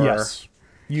this, or yes.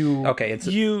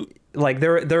 Like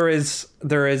there is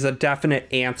a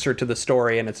definite answer to the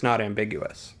story and it's not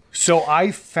ambiguous. So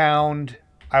I found,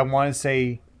 I want to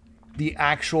say, the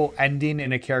actual ending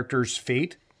in a character's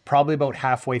fate probably about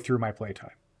halfway through my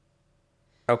playtime.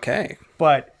 Okay.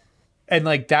 And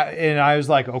I was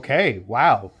like, okay,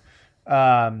 wow.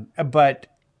 But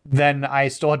then I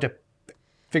still had to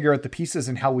figure out the pieces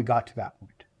and how we got to that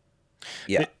point.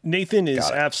 Yeah. Nathan is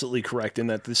absolutely correct in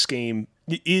that this game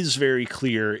is very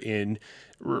clear in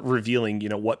revealing,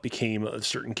 what became of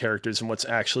certain characters and what's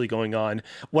actually going on.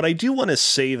 What I do want to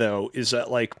say, though, is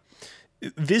that like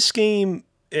this game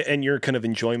and your kind of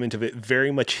enjoyment of it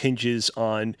very much hinges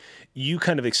on you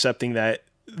kind of accepting that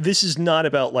this is not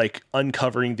about like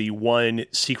uncovering the one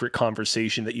secret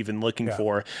conversation that you've been looking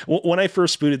for. When I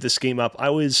first booted this game up, I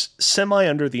was semi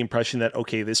under the impression that,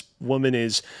 okay, this woman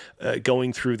is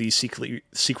going through these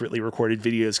secretly recorded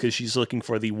videos because she's looking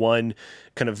for the one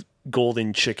kind of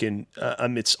golden chicken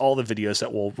amidst all the videos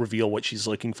that will reveal what she's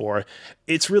looking for.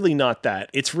 It's really not that.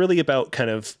 It's really about kind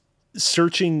of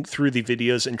searching through the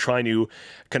videos and trying to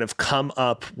kind of come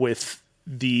up with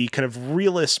the kind of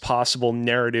realest possible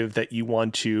narrative that you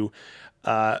want to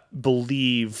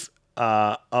believe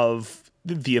of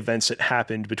the events that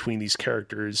happened between these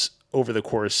characters over the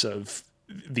course of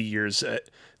the years that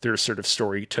their sort of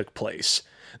story took place.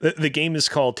 The game is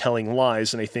called Telling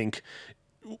Lies, and I think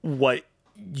what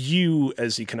you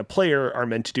as the kind of player are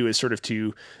meant to do is sort of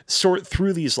to sort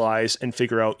through these lies and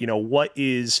figure out, what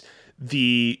is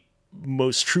the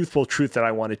most truthful truth that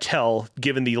I want to tell,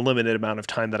 given the limited amount of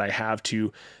time that I have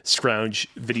to scrounge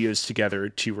videos together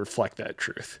to reflect that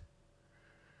truth.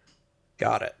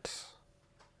 Got it.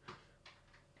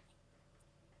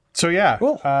 So yeah,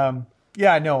 cool.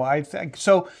 I think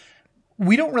so.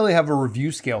 We don't really have a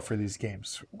review scale for these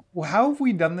games. How have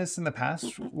we done this in the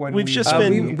past? When we've just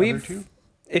been,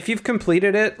 if you've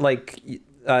completed it, like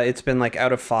it's been like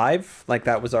out of 5, like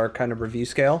that was our kind of review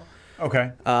scale.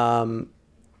 Okay.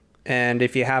 And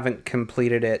if you haven't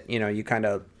completed it, you kind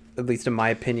of, at least in my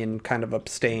opinion, kind of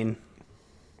abstain.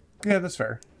 Yeah, that's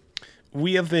fair.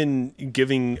 We have been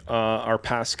giving our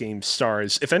past games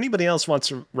stars. If anybody else wants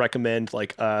to recommend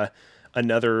like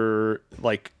another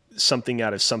like something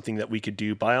out of something that we could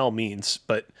do, by all means.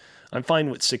 But I'm fine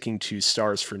with sticking to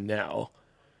stars for now.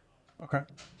 Okay.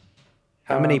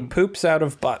 How many poops out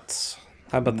of butts?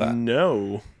 How about that?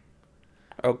 No.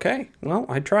 Okay. Well,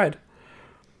 I tried.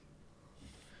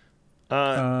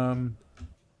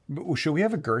 Should we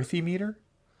have a girthy meter?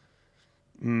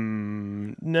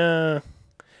 Nah.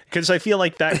 Because I feel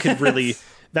like that could really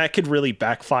that could really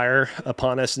backfire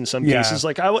upon us in some Yeah. cases.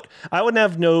 Like I would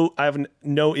have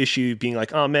no issue being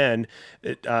like, oh man,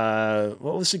 what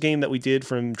was the game that we did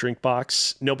from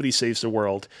Drinkbox? Nobody Saves the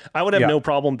World. I would have Yeah. no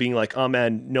problem being like, oh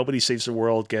man, Nobody Saves the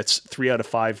World gets 3 out of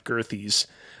 5 Girthies.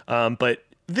 But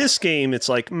this game, it's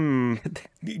like,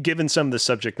 given some of the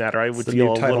subject matter, I would The feel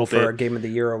new a title little for our bit Game of the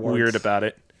Year awards. weird about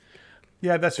it.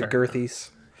 Yeah, that's The fair. Girthies.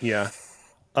 Yeah.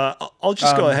 I'll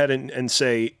just go ahead and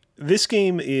say this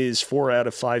game is 4 out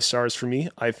of 5 stars for me.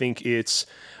 I think it's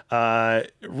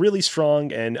really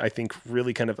strong and I think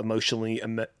really kind of emotionally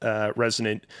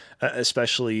resonant,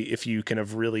 especially if you kind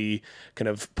of really kind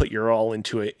of put your all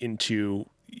into it, into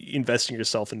investing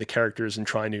yourself in the characters and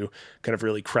trying to kind of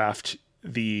really craft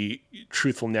the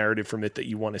truthful narrative from it that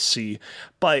you want to see.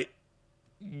 But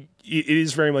it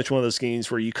is very much one of those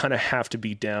games where you kind of have to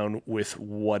be down with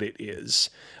what it is.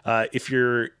 If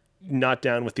you're not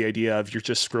down with the idea of you're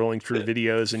just scrolling through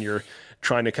videos and you're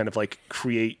trying to kind of like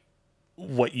create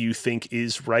what you think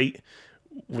is right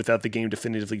without the game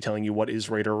definitively telling you what is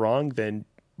right or wrong, then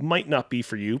might not be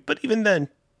for you. But even then,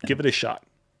 give it a shot.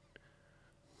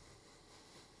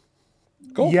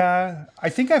 Cool. Yeah, I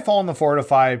think I fall in the 4 out of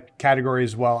 5 category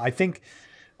as well. I think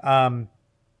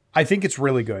it's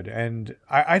really good, and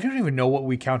I don't even know what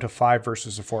we count a 5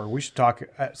 versus a 4. We should talk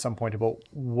at some point about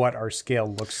what our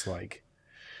scale looks like.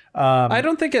 I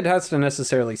don't think it has to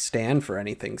necessarily stand for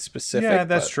anything specific. Yeah,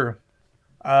 that's but true. it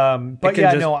But can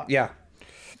yeah, just- no, yeah,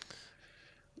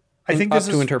 I think up this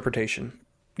to is interpretation.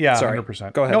 Yeah, Sorry.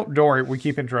 100%. Go ahead. No, don't worry. We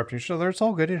keep interrupting each other. It's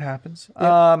all good. It happens.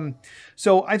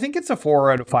 So I think it's a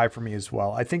 4 out of 5 for me as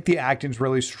well. I think the acting's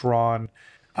really strong.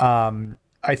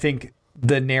 I think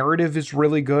the narrative is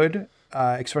really good,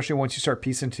 especially once you start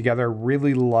piecing together. I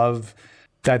really love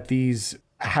that these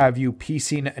have you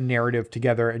piecing a narrative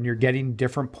together and you're getting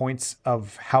different points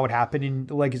of how it happened. And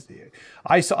like,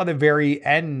 I saw the very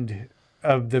end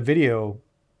of the video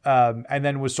and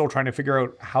then was still trying to figure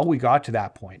out how we got to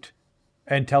that point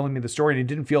and telling me the story. And it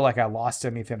didn't feel like I lost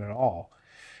anything at all.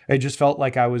 It just felt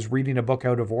like I was reading a book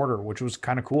out of order, which was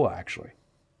kind of cool, actually.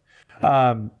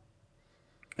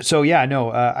 So yeah,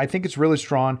 no, I think it's really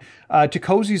strong. To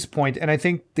Cozy's point, and I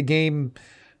think the game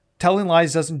Telling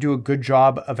Lies doesn't do a good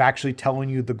job of actually telling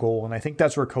you the goal. And I think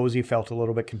that's where Cozy felt a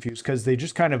little bit confused, because they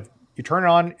just kind of, you turn it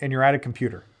on and you're at a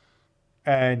computer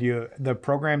and the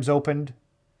program's opened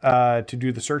to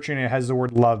do the searching, and it has the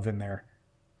word love in there.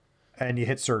 And you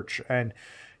hit search and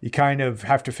you kind of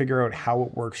have to figure out how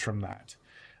it works from that.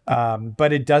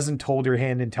 But it doesn't hold your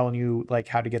hand in telling you like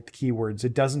how to get the keywords.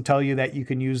 It doesn't tell you that you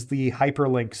can use the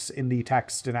hyperlinks in the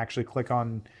text and actually click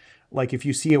on, like if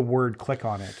you see a word, click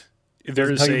on it.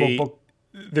 There's Tell you a about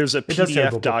there's a It does tell you PDF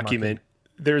about document.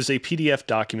 There's a PDF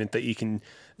document that you can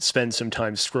spend some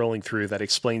time scrolling through that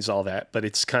explains all that. But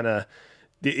it's kind of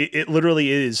it literally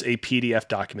is a PDF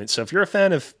document. So if you're a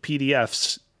fan of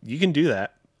PDFs, you can do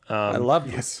that. I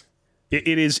love this.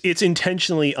 Yes. It's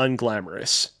intentionally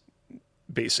unglamorous.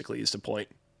 Basically, is the point.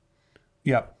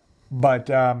 Yep. But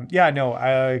yeah,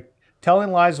 no,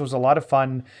 Telling Lies was a lot of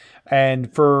fun.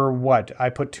 And for what? I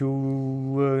put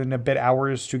 2 and a bit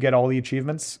hours to get all the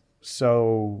achievements.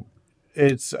 So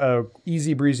it's a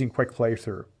easy breezy, quick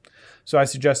playthrough. So I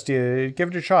suggest you give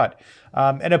it a shot.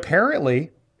 And apparently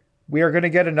we are going to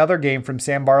get another game from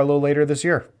Sam Barlow later this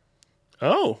year.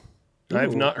 Oh,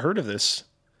 I've Ooh. not heard of this.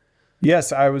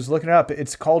 Yes, I was looking it up.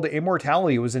 It's called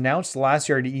Immortality. It was announced last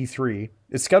year at E3.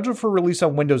 It's scheduled for release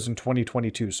on Windows in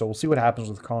 2022, so we'll see what happens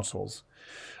with consoles.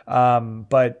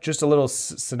 But just a little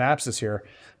synopsis here.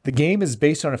 The game is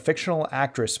based on a fictional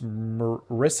actress,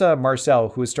 Marissa Marcel,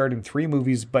 who has starred in 3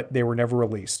 movies, but they were never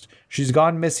released. She's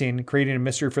gone missing, creating a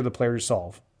mystery for the player to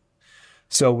solve.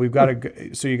 So we've got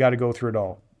to. So you got to go through it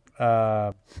all.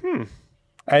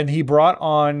 And he brought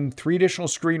on 3 additional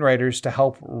screenwriters to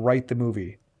help write the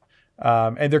movie.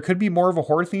 And there could be more of a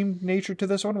horror themed nature to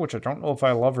this one, which I don't know if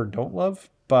I love or don't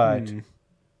love, but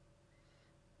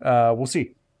we'll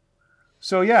see.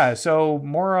 So yeah, so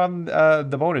more on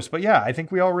the bonus, but yeah, I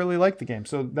think we all really like the game,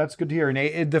 so that's good to hear.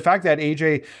 And the fact that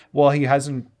AJ, while he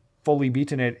hasn't fully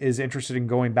beaten it, is interested in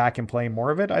going back and playing more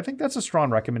of it, I think that's a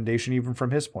strong recommendation, even from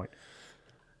his point,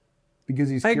 because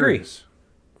he's I agree. curious.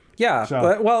 Yeah, So-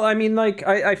 but, well, I mean, like,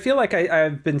 I feel like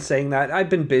I've been saying that. I've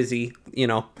been busy,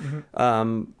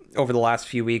 over the last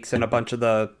few weeks, and a bunch of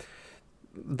the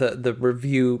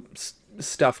review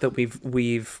stuff that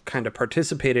we've kind of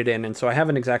participated in, and so I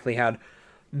haven't exactly had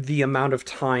the amount of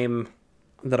time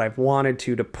that I've wanted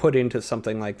to put into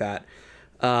something like that.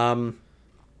 I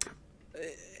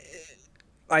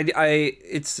think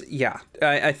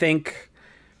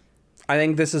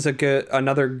this is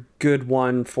another good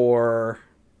one for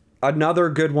another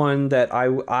good one that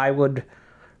I would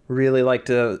really like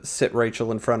to sit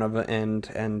Rachel in front of,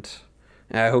 and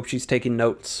I hope she's taking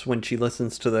notes when she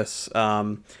listens to this,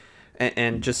 and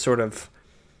just sort of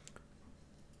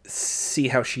see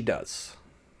how she does.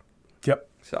 Yep.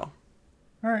 So,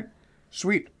 all right,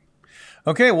 sweet.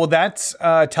 Okay, well, that's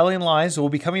Telling Lies. We'll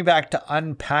be coming back to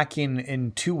unpacking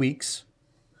in 2 weeks.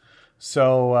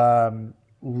 So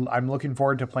I'm looking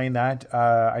forward to playing that.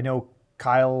 I know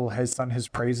Kyle has done his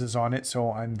praises on it,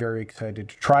 so I'm very excited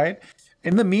to try it.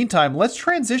 In the meantime, let's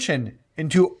transition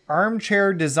into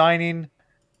armchair designing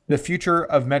the future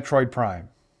of Metroid Prime.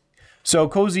 So,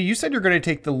 Cozy, you said you're going to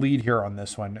take the lead here on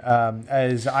this one,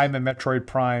 as I'm a Metroid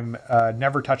Prime,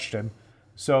 never touched him.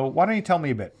 So why don't you tell me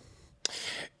a bit?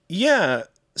 Yeah,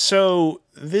 so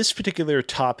this particular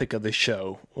topic of the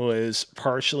show was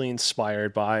partially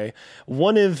inspired by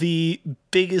one of the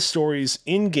biggest stories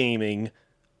in gaming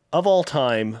of all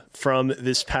time from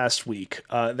this past week.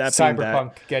 That being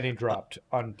Cyberpunk getting dropped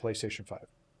on PlayStation 5.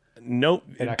 Nope,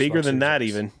 bigger than that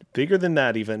even. Bigger than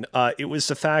that even. It was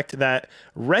the fact that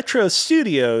Retro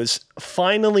Studios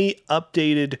finally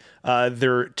updated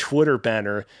their Twitter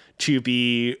banner to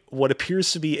be what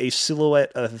appears to be a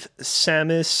silhouette of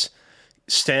Samus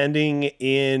standing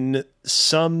in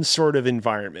some sort of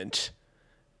environment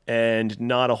and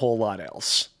not a whole lot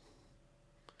else.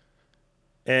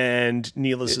 And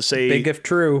needless to say... Big if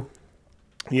true.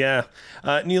 Yeah.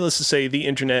 Needless to say, the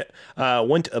internet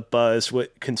went abuzz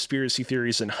with conspiracy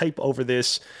theories and hype over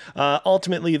this.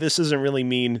 Ultimately, this doesn't really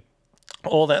mean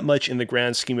all that much in the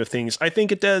grand scheme of things. I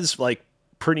think it does,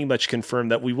 pretty much confirm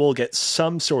that we will get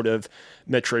some sort of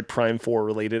Metroid Prime 4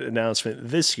 related announcement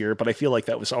this year, but I feel like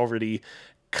that was already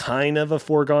kind of a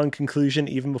foregone conclusion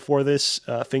even before this,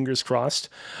 fingers crossed.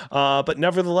 But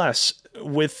nevertheless,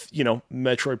 with,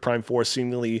 Metroid Prime 4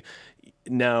 seemingly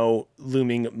now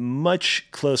looming much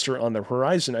closer on the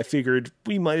horizon, I figured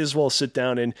we might as well sit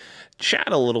down and chat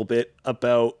a little bit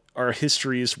about our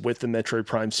histories with the Metroid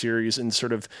Prime series and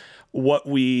sort of what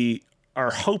we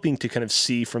are hoping to kind of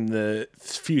see from the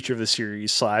future of the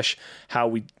series / how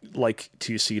we like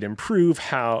to see it improve,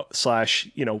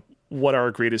 what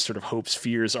our greatest sort of hopes,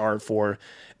 fears are for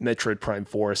Metroid Prime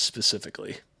 4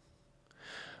 specifically.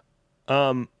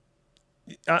 In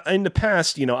the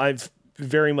past, I've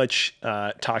very much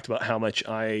talked about how much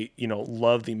I,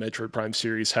 love the Metroid Prime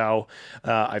series, how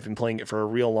I've been playing it for a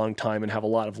real long time and have a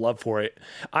lot of love for it.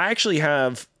 I actually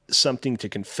have something to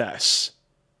confess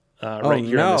on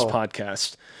this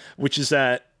podcast, which is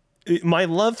that my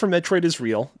love for Metroid is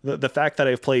real. The fact that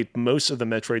I've played most of the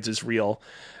Metroids is real.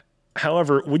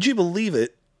 However, would you believe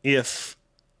it if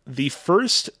the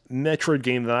first Metroid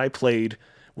game that I played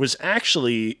was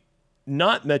actually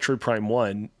not Metroid Prime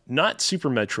 1, not Super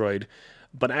Metroid,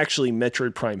 but actually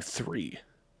Metroid Prime 3.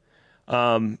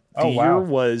 The year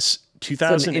was 2008.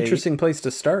 That's an interesting place to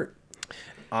start.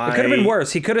 It could have been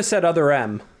worse. He could have said other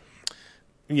M.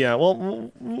 Yeah,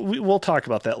 well, we'll talk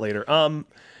about that later. The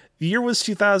year was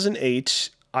 2008.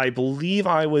 I believe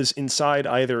I was inside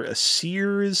either a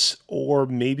Sears or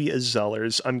maybe a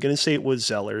Zellers. I'm going to say it was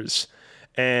Zellers.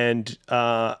 And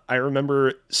I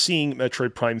remember seeing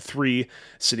Metroid Prime 3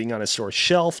 sitting on a store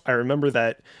shelf. I remember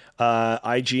that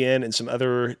IGN and some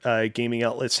other gaming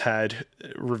outlets had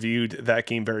reviewed that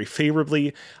game very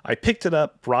favorably. I picked it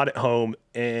up, brought it home,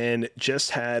 and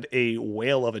just had a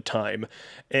whale of a time.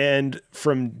 And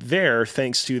from there,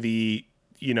 thanks to the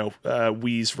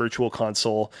Wii's Virtual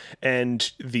Console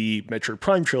and the Metroid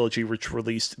Prime trilogy, which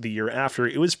released the year after,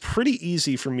 it was pretty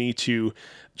easy for me to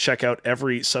check out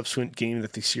every subsequent game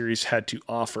that the series had to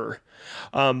offer.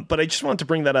 But I just wanted to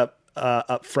bring that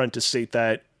up front to state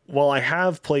that while I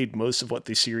have played most of what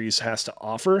the series has to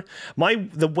offer,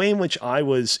 the way in which I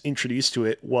was introduced to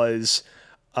it was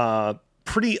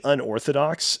pretty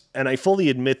unorthodox, and I fully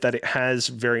admit that it has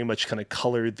very much kind of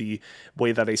colored the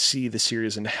way that I see the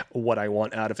series and what I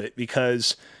want out of it,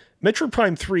 because Metroid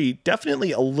Prime 3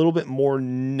 definitely a little bit more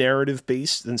narrative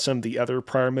based than some of the other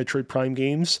prior Metroid Prime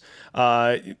games.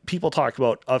 People talk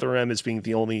about Other M as being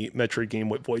the only Metroid game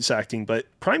with voice acting, but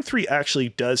Prime 3 actually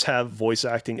does have voice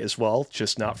acting as well,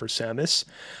 just not for Samus.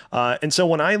 And so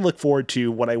when I look forward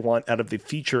to what I want out of the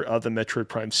feature of the Metroid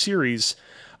Prime series,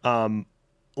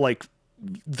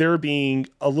 there being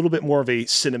a little bit more of a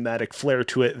cinematic flair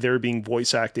to it, there being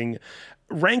voice acting,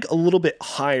 rank a little bit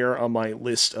higher on my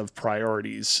list of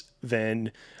priorities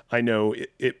than I know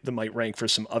it might rank for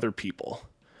some other people.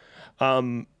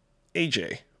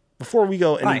 AJ, before we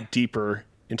go any deeper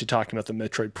into talking about the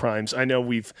Metroid Primes, I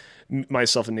know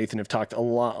myself and Nathan have talked a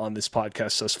lot on this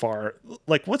podcast thus far.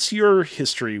 What's your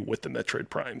history with the Metroid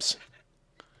Primes?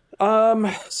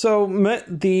 So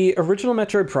the original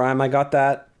Metroid Prime, I got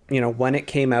that, when it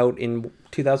came out in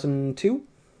 2002,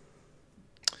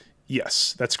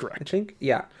 Yes, that's I correct. think.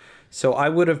 Yeah. So I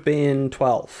would have been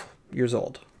 12 years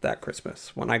old that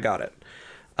Christmas when I got it.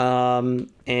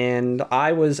 And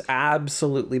I was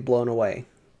absolutely blown away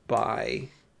by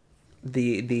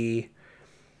the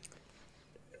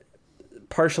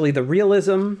partially the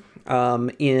realism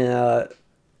in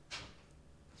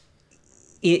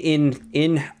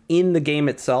the game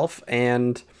itself,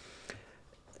 and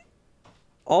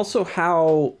also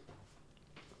how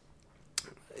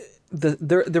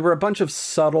there were a bunch of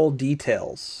subtle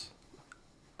details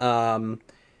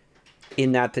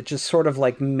in that just sort of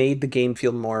like made the game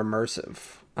feel more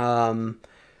immersive.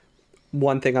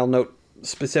 One thing I'll note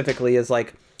specifically is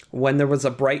like when there was a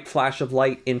bright flash of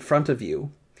light in front of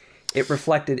you, it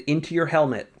reflected into your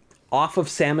helmet off of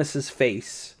Samus's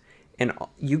face, and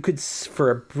you could, for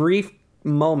a brief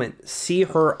moment, see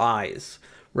her eyes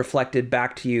reflected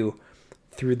back to you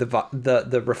through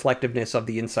the reflectiveness of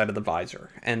the inside of the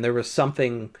visor. And there was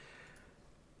something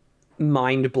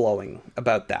mind-blowing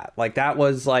about that. Like, that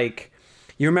was like,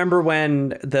 you remember when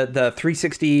the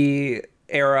 360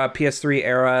 era, PS3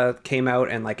 era came out,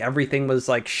 and like everything was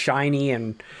like shiny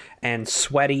and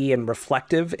sweaty and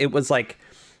reflective? It was like,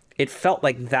 it felt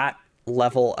like that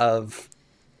level of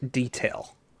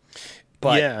detail,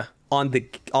 but Yeah. on the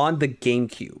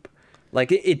GameCube.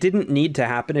 Like, it didn't need to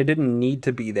happen. It didn't need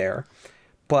to be there,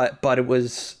 but it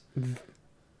was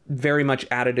very much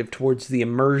additive towards the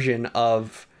immersion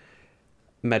of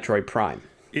Metroid Prime.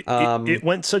 It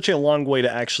went such a long way to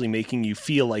actually making you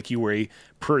feel like you were a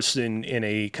person in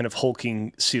a kind of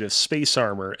hulking suit of space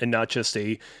armor and not just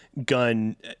a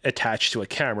gun attached to a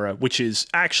camera, which is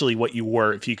actually what you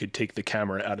were if you could take the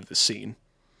camera out of the scene.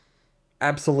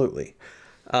 Absolutely.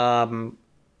 And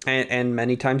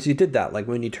many times you did that, like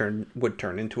when you would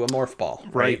turn into a morph ball.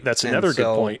 Right. That's another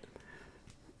good point.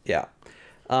 Yeah.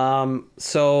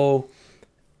 So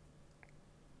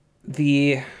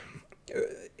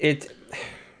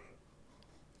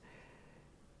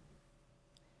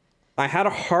I had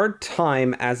a hard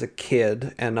time as a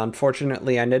kid, and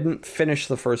unfortunately I didn't finish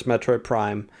the first Metroid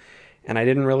Prime, and I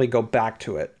didn't really go back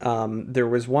to it. There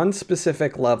was one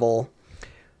specific level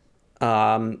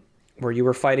where you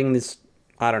were fighting this,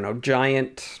 I don't know,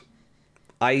 giant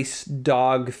ice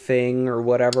dog thing or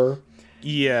whatever.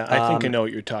 Yeah, I think I know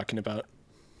what you're talking about.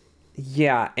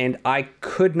 Yeah, and I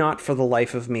could not for the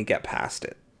life of me get past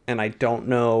it, and I don't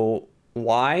know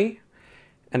why.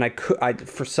 And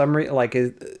for some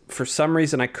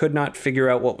reason I could not figure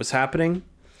out what was happening.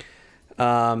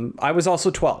 I was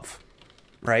also 12,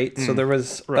 right? So there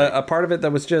was a part of it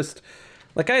that was just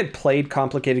like, I had played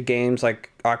complicated games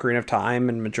like Ocarina of Time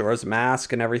and Majora's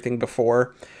Mask and everything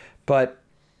before, but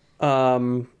I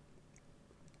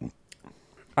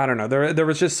don't know. There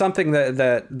was just something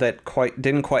that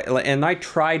didn't quite, and I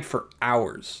tried for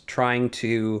hours trying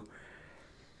to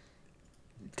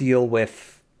deal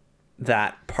with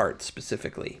that part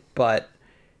specifically, but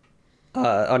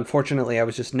unfortunately I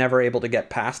was just never able to get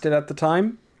past it at the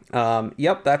time.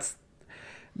 Yep, that's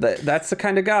the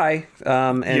kind of guy.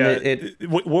 And yeah,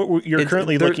 what you're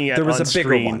currently looking at there was on a bigger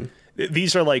screen, one.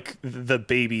 These are like the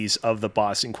babies of the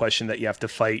boss in question that you have to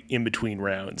fight in between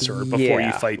rounds or before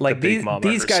you fight like the big mama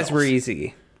these herself. Guys were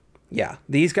easy. Yeah,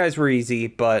 these guys were easy,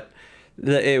 but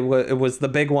it was the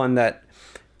big one that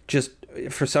just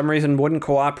for some reason wouldn't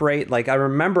cooperate. Like, I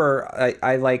remember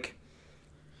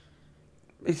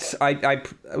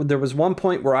there was one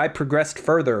point where I progressed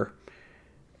further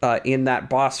in that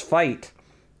boss fight,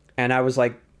 and I was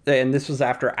like, and this was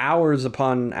after hours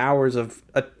upon hours of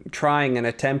trying and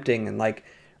attempting and like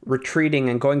retreating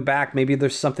and going back. Maybe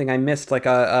there's something I missed, like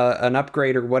an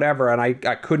upgrade or whatever, and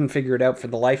I couldn't figure it out for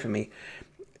the life of me.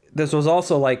 This was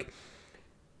also like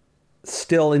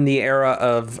still in the era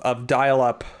of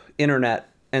dial-up internet,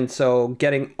 and so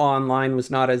getting online was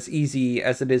not as easy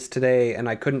as it is today, and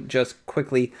I couldn't just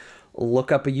quickly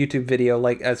look up a YouTube video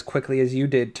like as quickly as you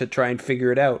did to try and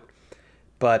figure it out.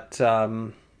 But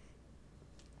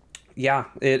yeah,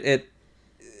 it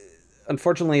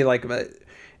unfortunately, like,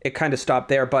 it kind of stopped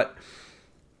there, but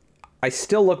I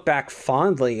still look back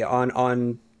fondly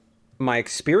on my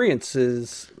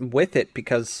experiences with it,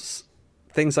 because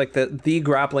things like the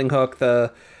grappling hook,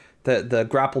 the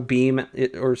grapple beam,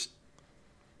 or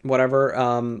whatever,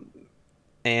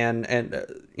 and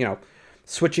you know,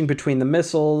 switching between the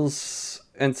missiles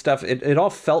and stuff, it all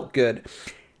felt good.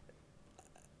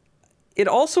 It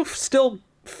also still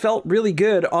felt really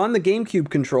good on the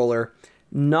GameCube controller,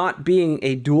 not being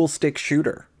a dual stick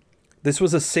shooter. This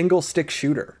was a single stick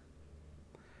shooter.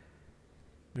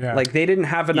 Yeah. Like they didn't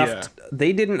have enough. Yeah.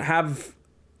 They didn't have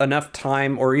enough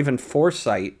time or even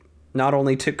foresight, not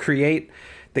only to create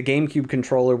the GameCube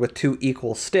controller with two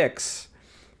equal sticks.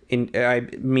 I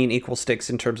mean equal sticks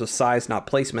in terms of size, not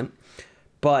placement,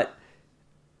 but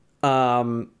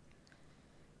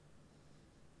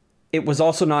it was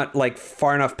also not like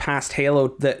far enough past Halo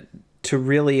that to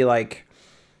really like,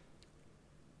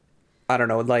 I don't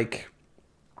know, like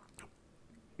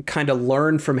kind of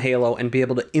learn from Halo and be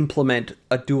able to implement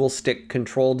a dual stick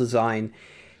control design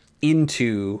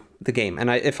into the game. And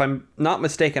if I'm not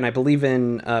mistaken, I believe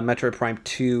in Metroid Prime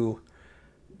 2,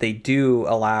 they do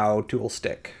allow dual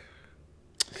stick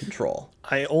control.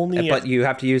 But you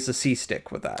have to use the C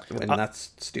stick with that, and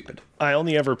that's stupid. I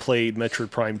only ever played Metroid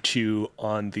Prime 2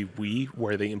 on the Wii,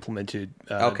 where they implemented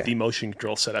the motion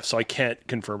control setup, so I can't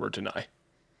confirm or deny.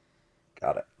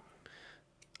 Got it.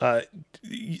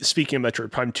 Speaking of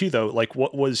Metroid Prime 2, though, like,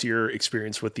 what was your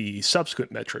experience with the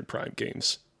subsequent Metroid Prime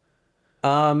games?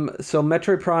 So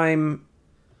Metroid Prime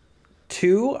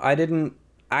 2, I didn't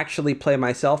actually play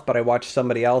myself, but I watched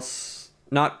somebody else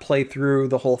not play through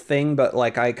the whole thing, but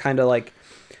like I kind of like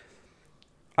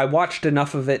I watched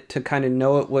enough of it to kind of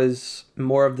know it was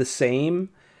more of the same,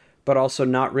 but also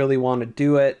not really want to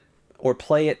do it or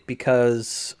play it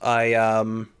because I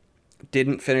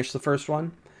didn't finish the first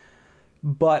one.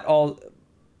 But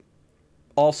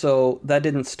also that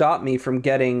didn't stop me from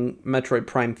getting Metroid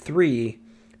Prime 3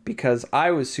 because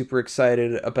I was super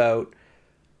excited about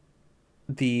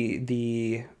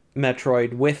the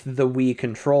Metroid with the Wii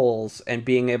controls and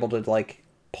being able to like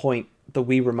point the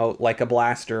Wii remote like a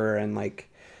blaster and like,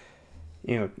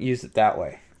 you know, use it that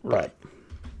way. Right.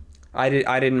 But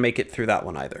I didn't make it through that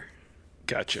one either.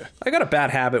 Gotcha. I got a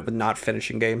bad habit with not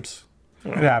finishing games.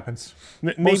 It happens.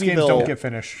 Most Maybe games don't get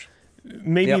finished.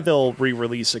 Maybe they'll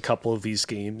re-release a couple of these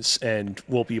games and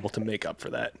we'll be able to make up for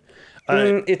that.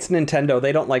 It's Nintendo.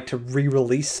 They don't like to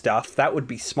re-release stuff. That would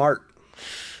be smart.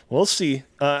 We'll see.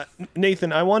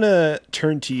 Nathan, I want to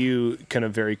turn to you kind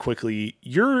of very quickly.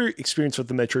 Your experience with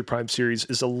the Metroid Prime series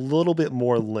is a little bit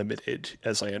more limited,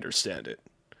 as I understand it.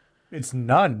 It's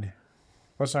none.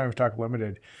 Let's not even talk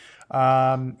limited.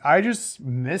 I just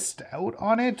missed out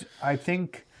on it. I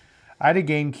think I had a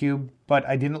GameCube, but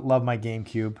I didn't love my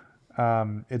GameCube.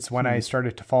 It's when I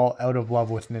started to fall out of love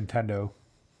with Nintendo.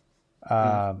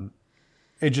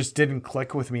 It just didn't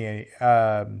click with me.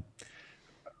 Do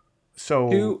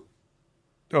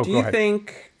you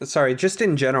think, sorry, just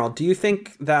in general, do you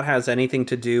think that has anything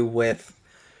to do with,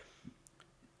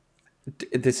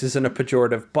 this isn't a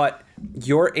pejorative, but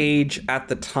your age at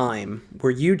the time?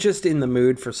 Were you just in the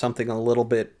mood for something a little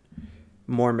bit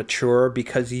more mature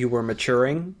because you were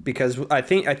maturing? Because I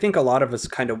think a lot of us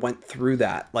kind of went through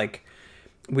that. Like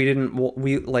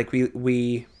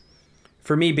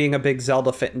for me being a big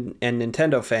Zelda fan and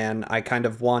Nintendo fan, I kind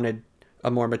of wanted a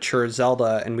more mature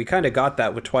Zelda, and we kind of got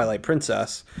that with Twilight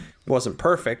Princess. It wasn't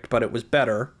perfect, but it was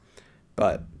better.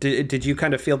 But did you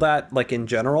kind of feel that, like, in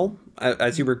general,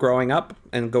 as you were growing up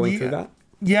and going through that?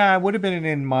 Yeah, I would have been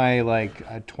in my,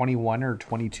 21 or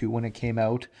 22 when it came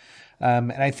out.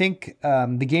 And I think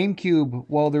the GameCube,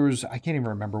 well, I can't even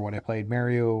remember what I played.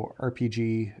 Mario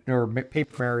RPG, or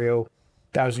Paper Mario,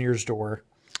 Thousand Years Door.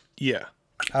 Yeah.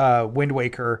 Wind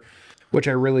Waker, which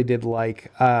I really did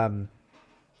like.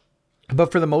 But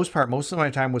for the most part, most of my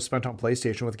time was spent on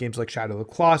PlayStation with games like Shadow of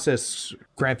the Colossus,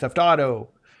 Grand Theft Auto,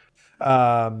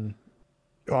 on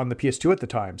the PS2 at the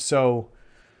time. So,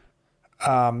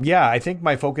 I think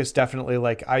my focus definitely,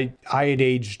 like, I had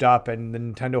aged up, and the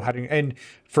Nintendo and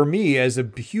for me as a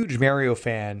huge Mario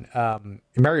fan,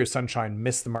 Mario Sunshine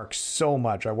missed the mark so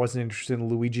much. I wasn't interested in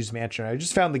Luigi's Mansion. I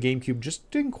just found the GameCube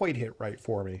just didn't quite hit right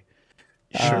for me.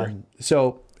 Sure.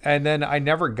 And then I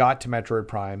never got to Metroid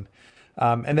Prime.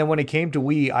 And then when it came to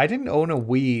Wii, I didn't own a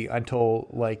Wii until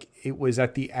it was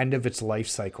at the end of its life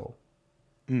cycle.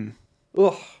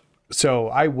 Ugh. So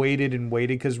I waited and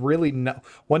waited because really,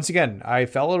 once again, I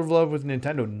fell out of love with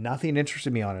Nintendo. Nothing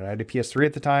interested me on it. I had a PS3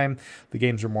 at the time. The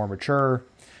games were more mature.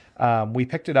 We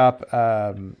picked it up,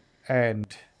 and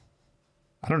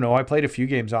I don't know. I played a few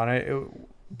games on it,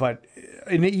 but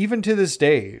even to this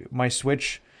day, my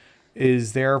Switch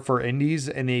is there for indies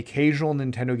and the occasional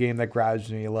Nintendo game that grabs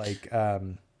me, like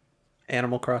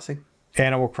Animal Crossing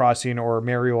or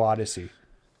Mario Odyssey.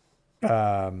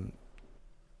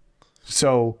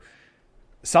 So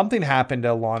something happened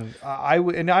I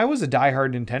was a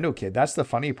diehard Nintendo kid. That's the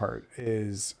funny part,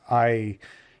 is I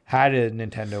had a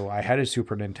Nintendo, I had a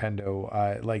Super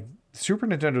Nintendo. Super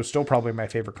Nintendo is still probably my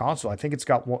favorite console. I think it's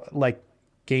got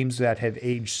games that have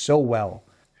aged so well.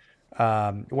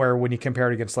 Where when you compare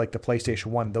it against the PlayStation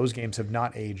 1, those games have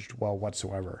not aged well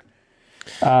whatsoever.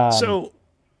 So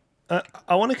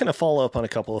I want to kind of follow up on a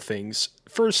couple of things.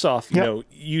 First off, you know,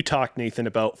 you talked, Nathan,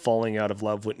 about falling out of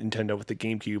love with Nintendo with the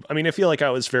GameCube. I mean, I feel like I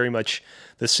was very much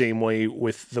the same way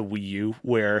with the Wii U,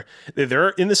 where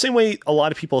there, in the same way a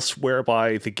lot of people swear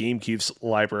by the GameCube's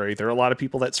library, there are a lot of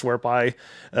people that swear by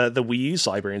the Wii U's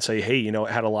library and say, hey, you know,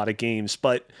 it had a lot of games.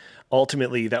 But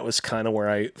ultimately, that was kind of where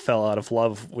I fell out of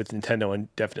love with Nintendo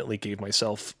and definitely gave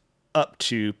myself up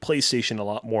to PlayStation a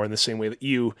lot more, in the same way that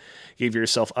you gave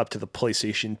yourself up to the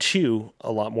PlayStation 2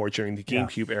 a lot more during the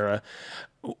GameCube era.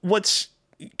 What's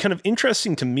kind of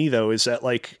interesting to me, though, is that,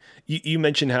 like, you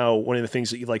mentioned how one of the things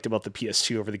that you liked about the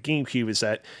PS2 over the GameCube is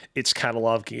that its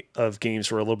catalog of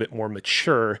games were a little bit more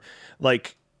mature.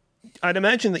 Like, I'd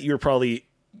imagine that you were probably,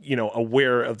 you know,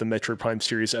 aware of the Metroid Prime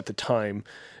series at the time.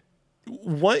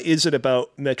 What is it about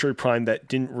Metroid Prime that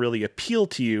didn't really appeal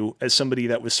to you as somebody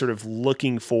that was sort of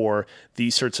looking for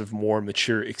these sorts of more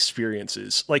mature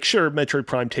experiences? Like, sure, Metroid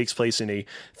Prime takes place in a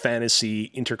fantasy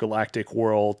intergalactic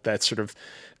world that's sort of,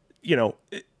 you know,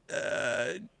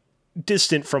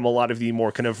 distant from a lot of the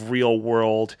more kind of real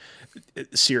world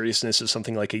seriousness of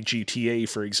something like a GTA,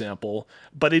 for example.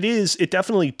 But it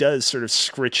definitely does sort of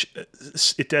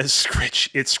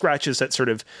it scratches that sort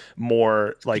of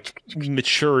more like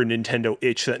mature Nintendo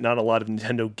itch that not a lot of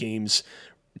Nintendo games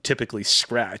typically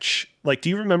scratch. Like, do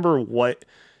you remember what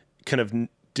kind of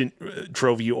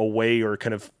drove you away or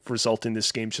kind of result in this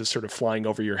game just sort of flying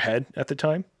over your head at the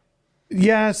time?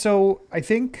 Yeah, so I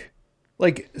think,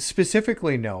 like,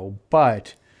 specifically no,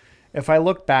 but if I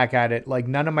look back at it, like,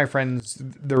 none of my friends,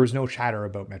 there was no chatter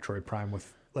about Metroid Prime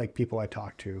with, like, people I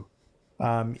talked to.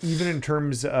 Even in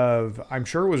terms of, I'm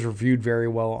sure it was reviewed very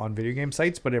well on video game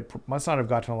sites, but it must not have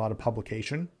gotten a lot of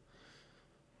publication.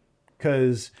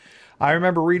 Because I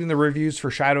remember reading the reviews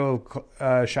for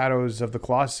Shadows of the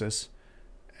Colossus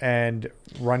and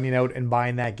running out and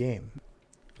buying that game.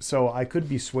 So I could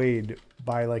be swayed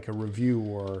by, like, a review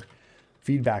or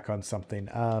feedback on something.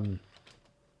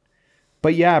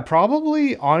 But yeah,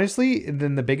 probably, honestly,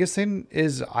 then the biggest thing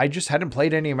is I just hadn't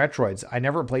played any Metroids. I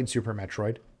never played Super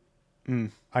Metroid.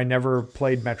 I never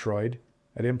played Metroid.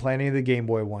 I didn't play any of the Game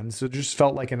Boy ones. So it just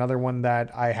felt like another one that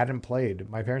I hadn't played.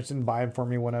 My parents didn't buy them for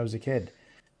me when I was a kid.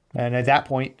 And at that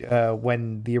point,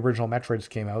 when the original Metroids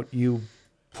came out, you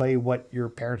play what your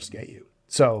parents get you.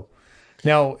 So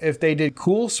now, if they did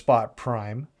Cool Spot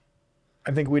Prime,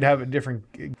 I think we'd have a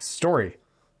different story.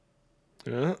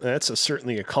 That's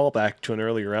certainly a callback to an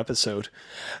earlier episode.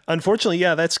 Unfortunately,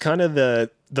 yeah, that's kind of the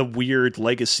weird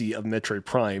legacy of Metroid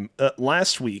Prime.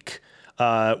 Last week,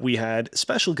 we had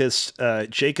special guest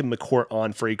Jacob McCourt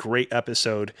on for a great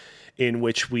episode in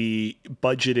which we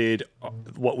budgeted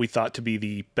what we thought to be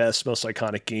the best, most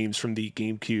iconic games from the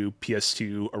GameCube,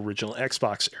 PS2, original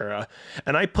Xbox era.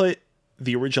 And I put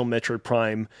the original Metroid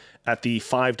Prime at the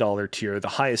 $5 tier, the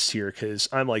highest tier, because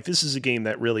I'm like, this is a game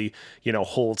that really, you know,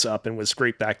 holds up and was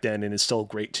great back then and is still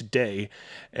great today.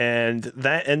 And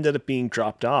that ended up being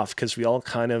dropped off because we all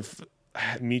kind of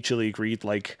mutually agreed,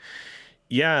 like,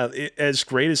 yeah, as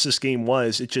great as this game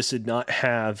was, it just did not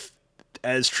have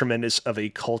as tremendous of a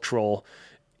cultural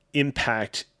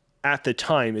impact at the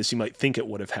time as you might think it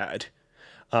would have had.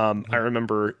 I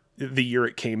remember the year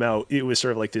it came out, it was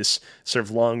sort of like this sort of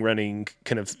long-running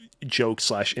kind of joke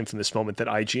 / infamous moment that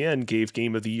IGN gave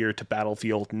Game of the Year to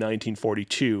Battlefield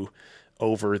 1942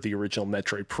 over the original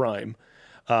Metroid Prime,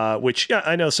 which, yeah,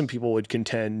 I know some people would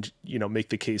contend, you know, make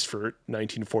the case for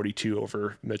 1942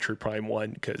 over Metroid Prime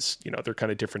 1 because, you know, they're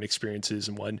kind of different experiences,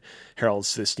 and one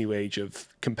heralds this new age of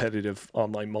competitive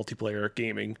online multiplayer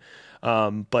gaming.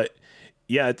 But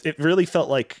yeah, it really felt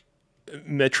like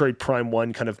Metroid Prime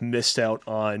 1 kind of missed out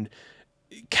on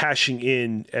cashing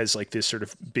in as like this sort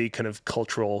of big kind of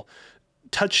cultural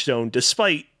touchstone,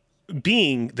 despite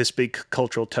being this big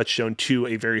cultural touchstone to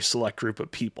a very select group of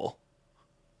people.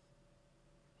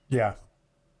 Yeah,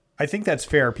 I think that's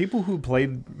fair. People who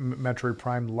played Metroid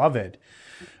Prime love it.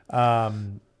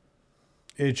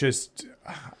 It just,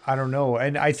 I don't know.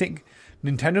 And I think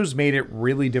Nintendo's made it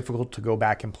really difficult to go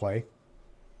back and play.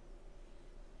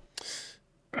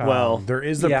 Well, there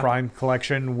is the Prime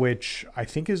Collection, which I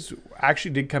think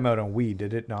actually did come out on Wii,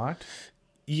 did it not?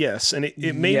 Yes, and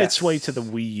it made its way to the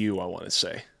Wii U, I want to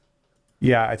say.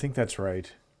 Yeah, I think that's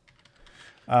right.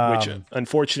 Which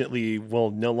unfortunately will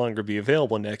no longer be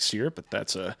available next year, but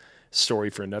that's a story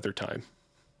for another time.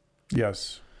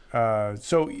 Yes.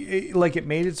 So it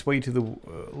made its way to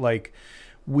the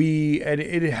and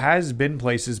it has been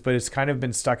places, but it's kind of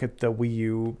been stuck at the Wii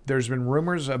U. There's been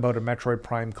rumors about a Metroid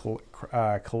Prime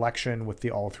collection with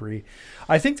the all three.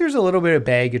 I think there's a little bit of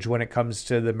baggage when it comes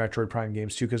to the Metroid Prime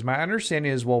games too, because my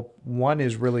understanding is, well, 1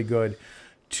 is really good.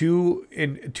 two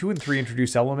and 3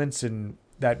 introduce elements and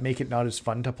that make it not as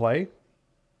fun to play.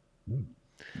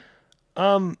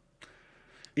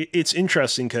 It's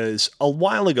interesting because a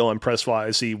while ago on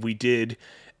Presswise, we did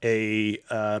a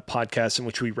podcast in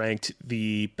which we ranked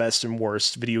the best and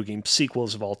worst video game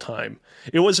sequels of all time.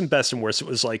 It wasn't best and worst. It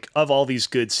was like, of all these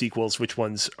good sequels, which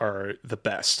ones are the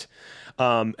best?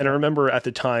 And I remember at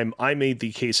the time I made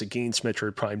the case against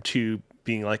Metroid Prime 2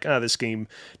 being like, this game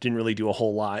didn't really do a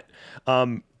whole lot.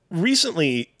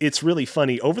 Recently, it's really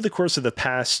funny. Over the course of the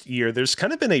past year, there's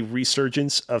kind of been a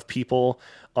resurgence of people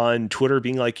on Twitter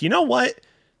being like, you know what?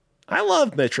 I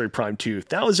love Metroid Prime 2.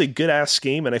 That was a good ass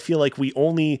game, and I feel like we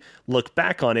only look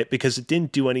back on it because it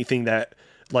didn't do anything that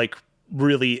like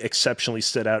really exceptionally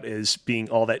stood out as being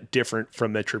all that different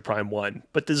from Metroid Prime 1.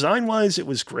 But design-wise, it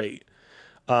was great.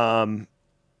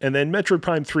 And then Metroid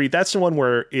Prime 3, that's the one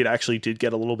where it actually did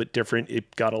get a little bit different.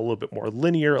 It got a little bit more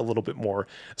linear, a little bit more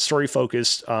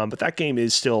story-focused, but that game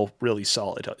is still really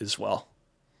solid as well.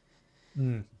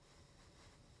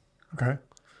 Okay.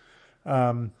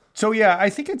 So yeah, I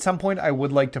think at some point I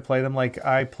would like to play them. Like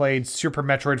I played Super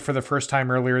Metroid for the first time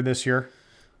earlier this year.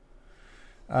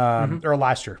 Or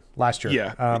last year.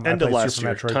 Yeah, end of last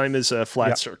year. Metroid. Time is a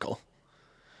flat circle.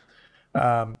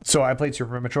 So I played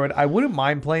Super Metroid. I wouldn't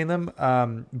mind playing them,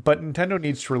 but Nintendo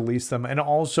needs to release them. And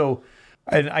also,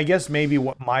 and I guess maybe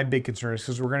what my big concern is,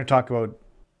 because we're going to talk about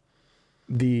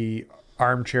the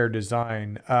armchair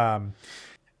design,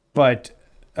 but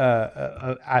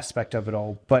aspect of it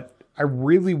all. But I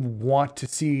really want to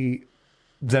see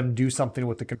them do something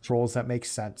with the controls that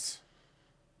makes sense.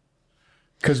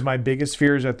 Because my biggest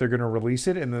fear is that they're going to release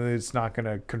it and then it's not going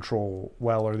to control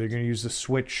well, or they're going to use the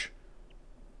Switch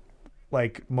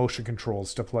like motion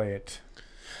controls to play it.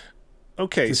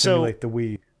 Okay, to simulate the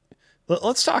Wii.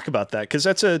 Let's talk about that, because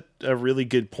that's a really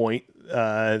good point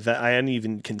that I hadn't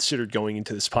even considered going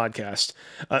into this podcast.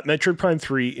 Metroid Prime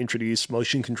 3 introduced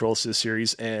motion controls to the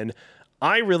series, and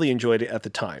I really enjoyed it at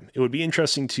the time. It would be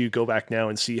interesting to go back now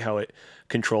and see how it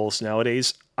controls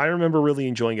nowadays. I remember really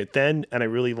enjoying it then, and I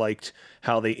really liked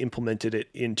how they implemented it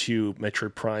into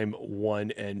Metroid Prime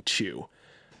 1 and 2.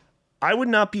 I would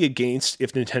not be against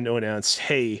if Nintendo announced,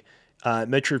 hey,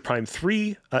 Metroid Prime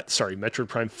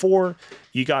 4,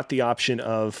 you got the option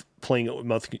of playing it with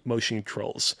motion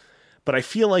controls. But I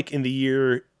feel like in the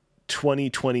year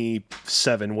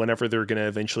 2027, whenever they're going to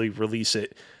eventually release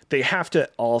it, they have to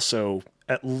also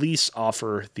at least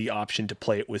offer the option to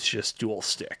play it with just dual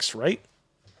sticks, right?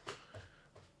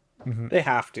 Mm-hmm. They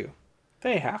have to.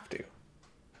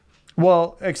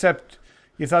 Well, except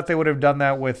you thought they would have done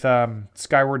that with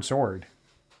Skyward Sword.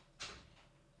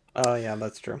 Oh, yeah,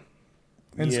 that's true.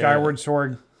 And Skyward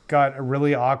Sword got a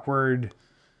really awkward,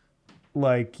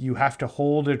 like, you have to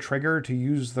hold a trigger to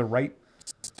use the right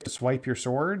to swipe your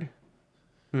sword.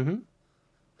 Mm-hmm.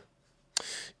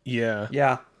 Yeah.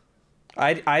 Yeah.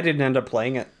 I didn't end up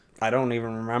playing it. I don't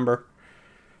even remember.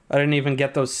 I didn't even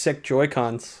get those sick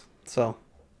Joy-Cons, so...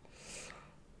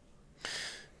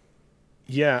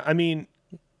 Yeah, I mean,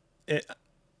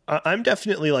 I'm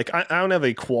definitely like, I don't have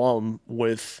a qualm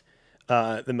with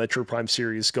the Metroid Prime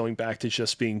series going back to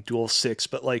just being dual sticks,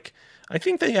 but like, I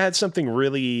think they had something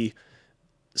really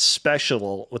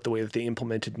special with the way that they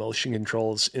implemented motion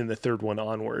controls in the third one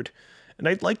onward. And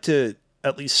I'd like to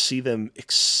at least see them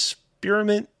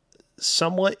experiment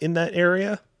somewhat in that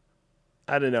area.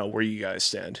 I don't know where you guys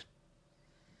stand.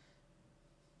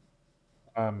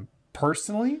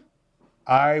 Personally,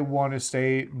 I want to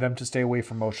stay away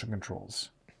from motion controls.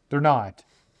 They're not.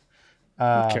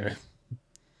 Okay.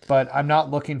 But I'm not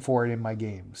looking for it in my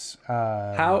games.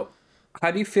 How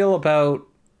do you feel about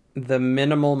the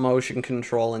minimal motion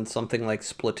control in something like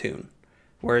Splatoon,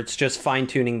 where it's just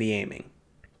fine-tuning the aiming?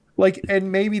 Like,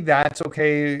 and maybe that's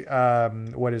okay.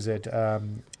 What is it?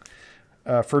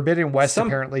 Forbidden West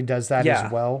apparently does that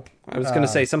as well. I was going to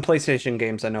say, some PlayStation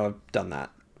games I know have done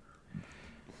that.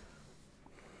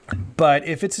 But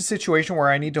if it's a situation where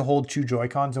I need to hold two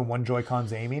Joy-Cons and one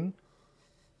Joy-Con's aiming,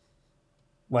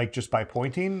 like just by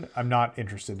pointing, I'm not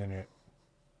interested in it.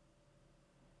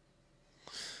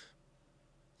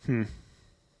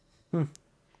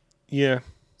 Yeah.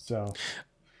 So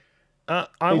I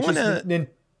want to...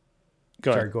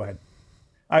 Go ahead.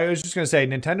 I was just going to say,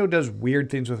 Nintendo does weird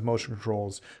things with motion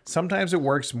controls. Sometimes it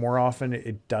works, more often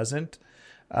it doesn't.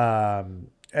 And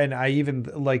I even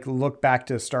like look back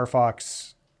to Star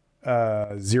Fox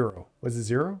Zero. Was it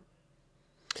Zero?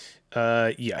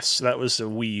 Yes, that was the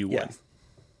Wii U one.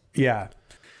 Yeah,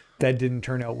 that didn't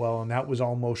turn out well, and that was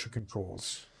all motion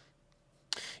controls.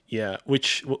 Yeah,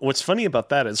 what's funny about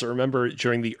that is I remember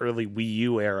during the early Wii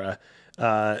U era,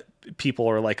 people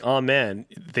are like, oh man,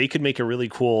 they could make a really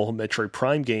cool Metroid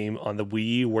Prime game on the Wii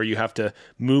U where you have to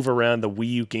move around the Wii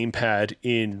U gamepad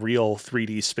in real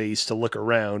 3D space to look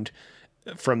around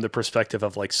from the perspective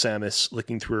of like Samus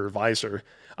looking through her visor.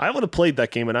 I would have played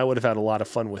that game and I would have had a lot of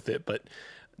fun with it, but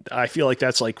I feel like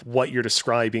that's like what you're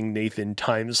describing, Nathan,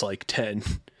 times like 10.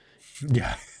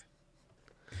 Yeah.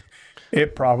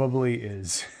 It probably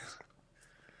is.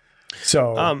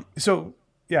 So,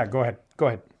 yeah, go ahead. Go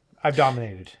ahead. I've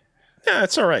dominated. Yeah,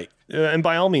 it's all right. And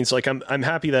by all means, like I'm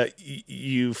happy that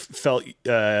you've felt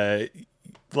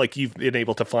like you've been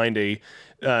able to find a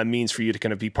means for you to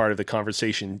kind of be part of the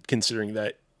conversation, considering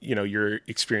that, you know, your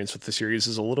experience with the series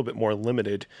is a little bit more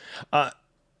limited.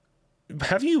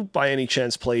 Have you, by any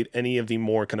chance, played any of the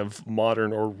more kind of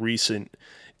modern or recent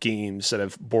games that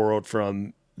have borrowed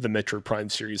from the Metroid Prime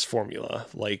series formula,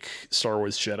 like Star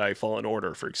Wars Jedi Fallen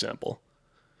Order, for example?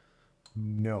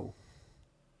 No.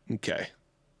 Okay.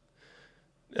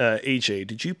 AJ,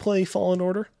 did you play Fallen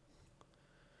Order?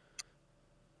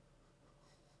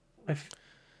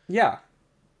 Yeah.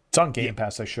 It's on Game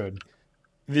Pass. I should.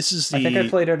 This is the. I think I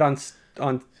played it on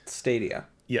Stadia.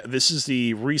 Yeah, this is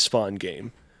the Respawn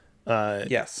game.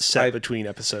 Yes. Set between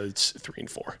episodes 3 and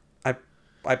 4.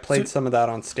 I played some of that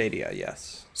on Stadia.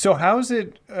 Yes. So how is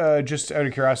it? Just out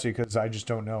of curiosity, because I just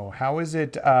don't know. How is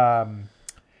it?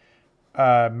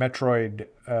 Metroid.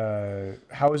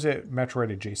 How is it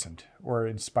Metroid adjacent or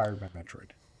inspired by Metroid?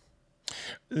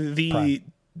 The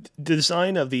Prime.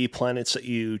 design of the planets that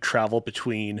you travel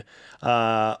between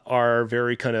are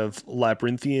very kind of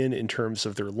labyrinthian in terms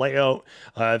of their layout.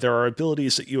 There are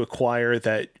abilities that you acquire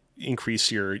that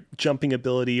increase your jumping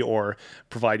ability or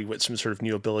provide you with some sort of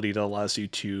new ability that allows you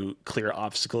to clear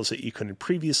obstacles that you couldn't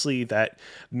previously. That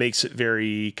makes it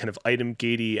very kind of item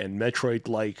gatey and Metroid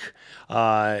like.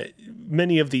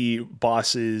 Many of the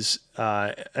bosses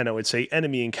and I would say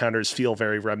enemy encounters feel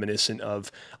very reminiscent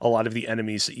of a lot of the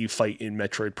enemies that you fight in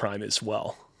Metroid Prime as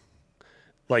well.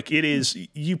 Like it is,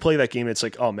 you play that game, it's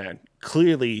like, oh man,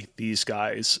 clearly these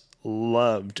guys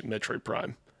loved Metroid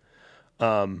Prime.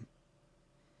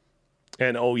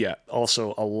 And oh yeah,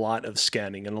 also a lot of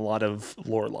scanning and a lot of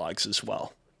lore logs as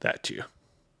well. That too.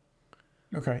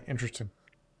 Okay, interesting.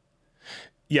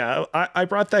 Yeah, I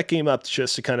brought that game up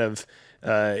just to kind of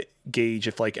gauge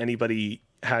if like anybody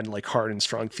had like hard and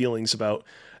strong feelings about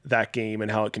that game and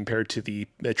how it compared to the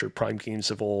Metroid Prime games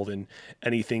of old and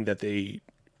anything that they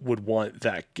would want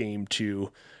that game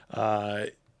to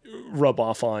rub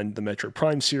off on the Metroid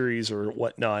Prime series or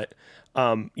whatnot.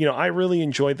 You know, I really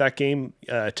enjoyed that game,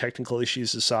 technical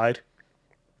issues aside.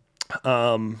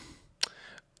 The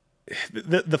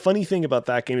funny thing about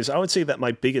that game is I would say that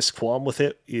my biggest qualm with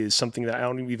it is something that I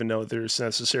don't even know there's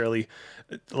necessarily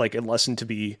like a lesson to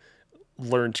be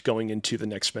learned going into the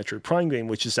next Metroid Prime game,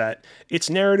 which is that its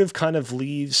narrative kind of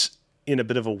leaves in a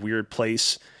bit of a weird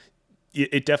place.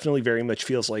 It definitely very much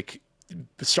feels like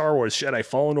Star Wars Jedi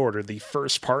Fallen Order, the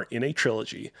first part in a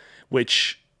trilogy,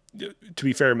 which, to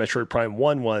be fair, Metroid Prime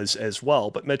 1 was as well,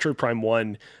 but Metroid Prime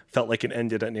 1 felt like it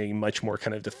ended in a much more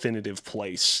kind of definitive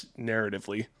place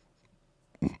narratively.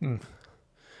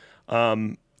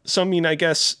 So, I mean, I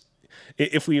guess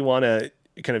if we want to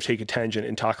kind of take a tangent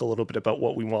and talk a little bit about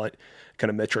what we want kind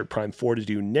of Metroid Prime 4 to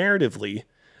do narratively,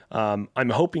 I'm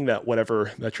hoping that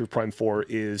whatever Metroid Prime 4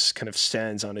 is kind of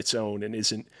stands on its own and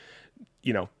isn't,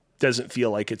 you know, doesn't feel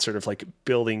like it's sort of like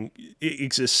building, it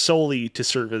exists solely to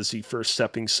serve as the first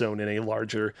stepping stone in a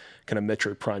larger kind of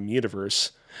Metroid Prime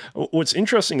universe. What's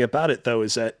interesting about it, though,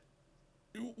 is that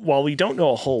while we don't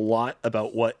know a whole lot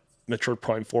about what Metroid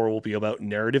Prime 4 will be about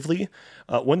narratively,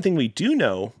 one thing we do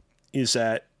know is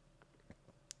that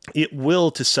it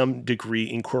will, to some degree,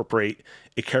 incorporate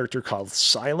a character called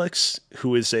Silex,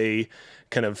 who is a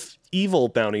kind of evil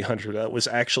bounty hunter that was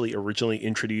actually originally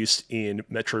introduced in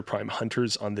Metroid Prime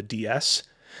Hunters on the DS.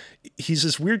 He's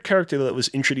this weird character that was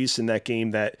introduced in that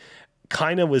game that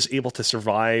kind of was able to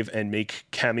survive and make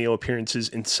cameo appearances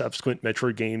in subsequent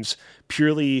Metroid games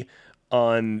purely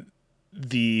on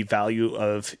the value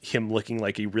of him looking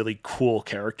like a really cool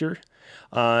character.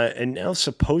 And now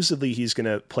supposedly he's going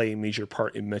to play a major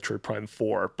part in Metroid Prime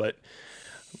 4, but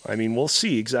I mean, we'll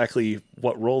see exactly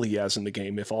what role he has in the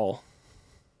game, if all.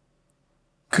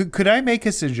 Could I make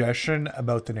a suggestion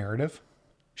about the narrative?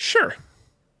 Sure.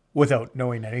 Without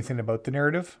knowing anything about the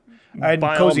narrative? And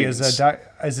By all Cozy, means. as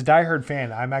a diehard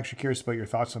fan, I'm actually curious about your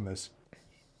thoughts on this.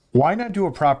 Why not do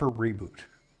a proper reboot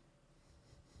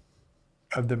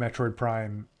of the Metroid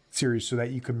Prime series so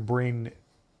that you can bring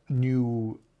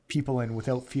new people in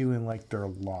without feeling like they're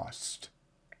lost?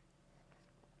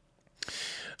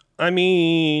 I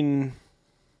mean,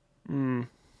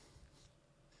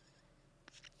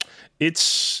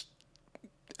 It's,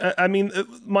 I mean,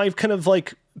 my kind of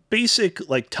like basic,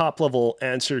 like top level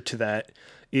answer to that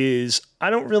is I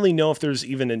don't really know if there's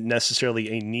even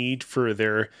necessarily a need for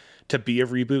there to be a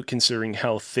reboot, considering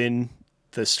how thin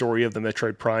the story of the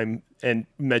Metroid Prime and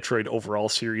Metroid overall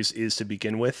series is to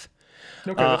begin with.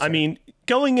 Okay, I mean,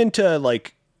 going into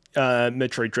like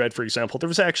Metroid Dread, for example, there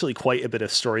was actually quite a bit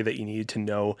of story that you needed to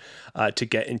know to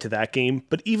get into that game.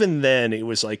 But even then, it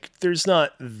was like, there's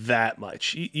not that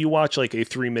much. You watch like a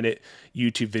 3-minute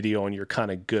YouTube video and you're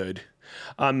kind of good.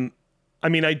 I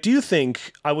mean, I do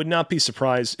think I would not be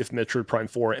surprised if Metroid Prime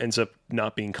 4 ends up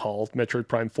not being called Metroid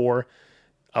Prime 4.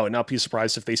 I would not be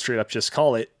surprised if they straight up just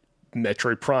call it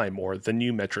Metroid Prime or the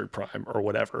new Metroid Prime or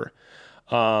whatever.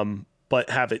 But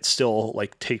have it still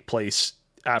like take place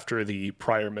after the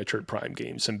prior Metroid Prime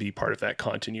games and be part of that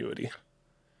continuity.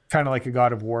 Kind of like a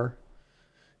God of War.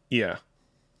 Yeah.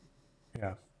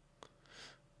 Yeah.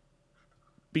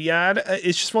 But yeah,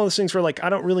 it's just one of those things where like I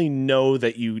don't really know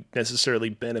that you necessarily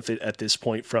benefit at this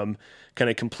point from kind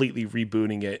of completely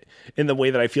rebooting it in the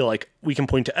way that I feel like we can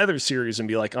point to other series and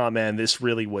be like, oh man, this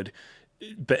really would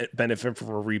benefit from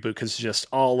a reboot because it's just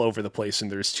all over the place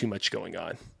and there's too much going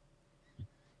on.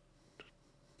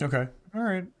 Okay. All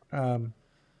right.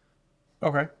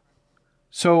 Okay.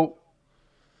 So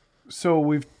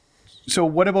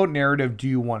what about narrative do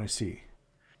you want to see?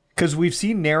 Because we've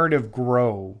seen narrative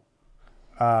grow.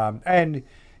 And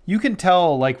you can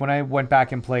tell, like, when I went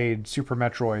back and played Super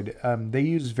Metroid, they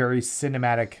use very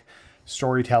cinematic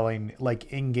storytelling,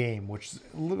 like, in-game, which,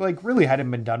 like, really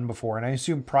hadn't been done before. And I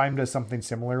assume Prime does something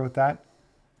similar with that.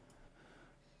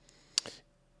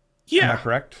 Yeah. Am I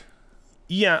correct?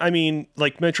 Yeah, I mean,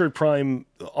 like Metroid Prime,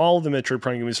 all the Metroid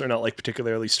Prime games are not like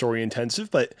particularly story intensive,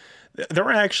 but there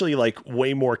are actually like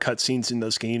way more cutscenes in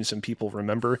those games than people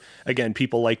remember. Again,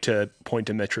 people like to point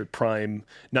to Metroid Prime,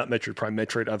 not Metroid Prime,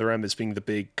 Metroid Other M as being the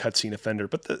big cutscene offender,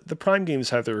 but the Prime games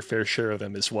have their fair share of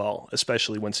them as well,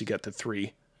 especially once you get to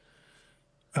 3.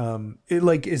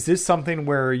 Is this something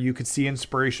where you could see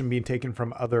inspiration being taken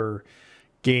from other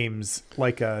games,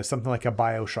 like something like a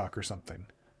BioShock or something?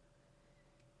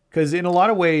 Because in a lot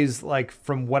of ways, like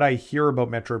from what I hear about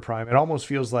Metroid Prime, it almost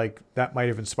feels like that might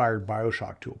have inspired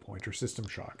BioShock to a point, or System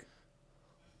Shock.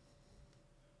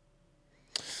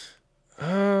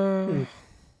 Sorry,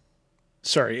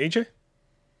 AJ?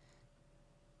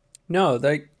 No,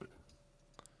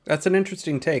 that's an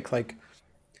interesting take. Like,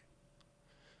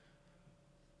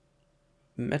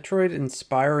 Metroid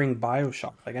inspiring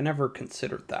BioShock. Like, I never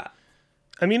considered that.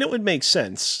 I mean, it would make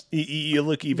sense. You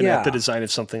look even at the design of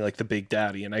something like the Big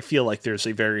Daddy, and I feel like there's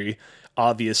a very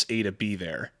obvious A to B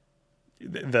there.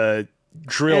 The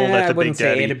drill that the Big Daddy... I wouldn't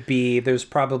say A to B. There's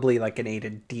probably like an A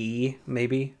to D,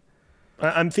 maybe.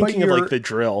 I'm thinking of like the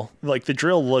drill. Like the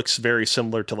drill looks very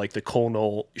similar to like the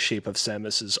conal shape of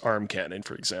Samus's arm cannon,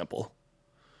 for example.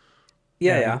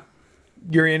 Yeah.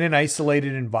 You're in an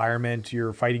isolated environment.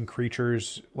 You're fighting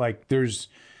creatures. Like there's...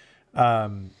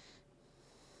 that's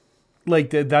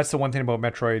the one thing about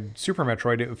Metroid, Super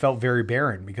Metroid. It felt very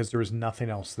barren because there was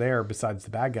nothing else there besides the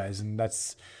bad guys, and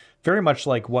that's very much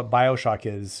like what BioShock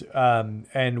is.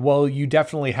 And while you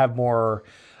definitely have more,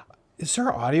 is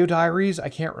there audio diaries? I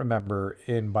can't remember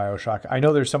in BioShock. I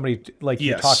know there's somebody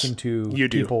you're talking to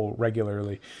people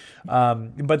regularly,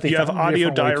 but you have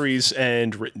audio diaries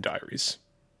and written diaries.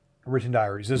 Written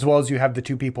diaries, as well as you have the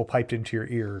two people piped into your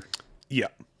ear. Yeah.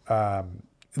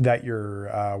 That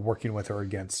you're working with or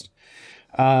against.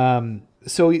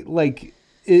 So like,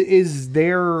 is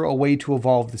there a way to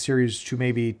evolve the series to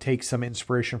maybe take some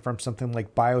inspiration from something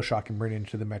like BioShock and bring it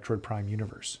into the Metroid Prime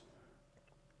universe?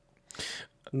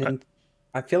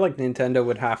 I feel like Nintendo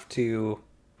would have to...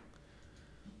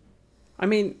 I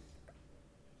mean...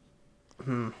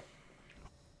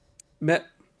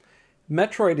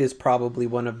 Metroid is probably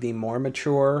one of the more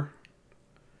mature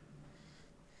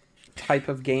type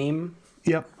of game.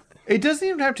 Yep. It doesn't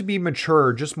even have to be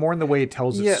mature, just more in the way it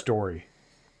tells its story.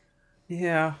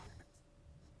 Yeah.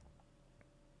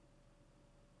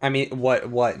 I mean,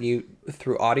 what you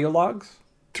through audio logs?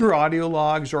 Through audio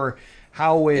logs, or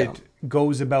how it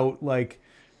goes about, like,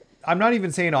 I'm not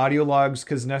even saying audio logs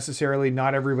because necessarily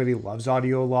not everybody loves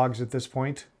audio logs at this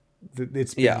point.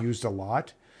 It's been used a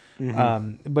lot.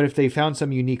 Mm-hmm. But if they found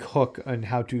some unique hook on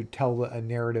how to tell a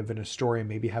narrative and a story and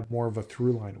maybe have more of a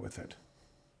through line with it.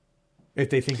 If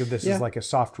they think of this as like a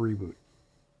soft reboot.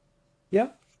 Yeah.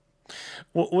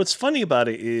 Well, what's funny about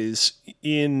it is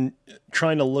in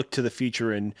trying to look to the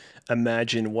future and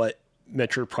imagine what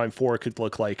Metroid Prime 4 could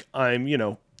look like, I'm,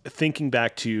 thinking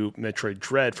back to Metroid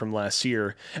Dread from last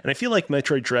year. And I feel like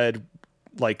Metroid Dread,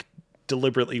 like,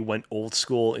 deliberately went old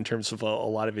school in terms of a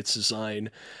lot of its design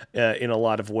in a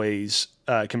lot of ways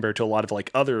compared to a lot of like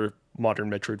other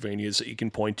modern Metroidvanias that you can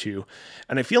point to.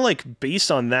 And I feel like based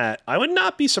on that, I would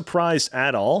not be surprised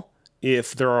at all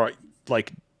if there are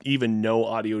like even no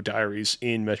audio diaries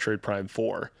in Metroid Prime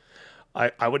 4.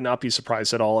 I would not be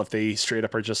surprised at all if they straight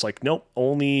up are just like, nope,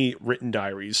 only written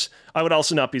diaries. I would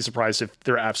also not be surprised if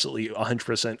there absolutely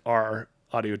 100% are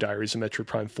audio diaries in Metroid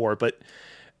Prime 4, but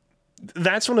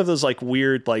that's one of those like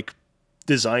weird like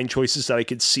design choices that I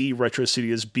could see Retro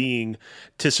Studios being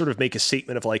to sort of make a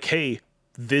statement of like, hey,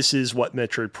 this is what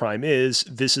Metroid Prime is.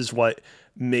 This is what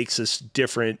makes us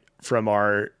different from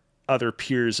our other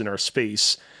peers in our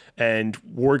space, and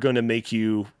we're going to make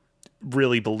you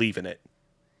really believe in it.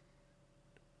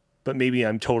 But maybe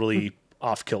I'm totally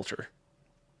off kilter.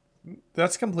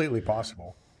 That's completely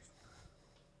possible.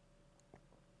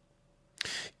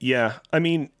 Yeah, I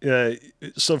mean,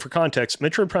 so for context,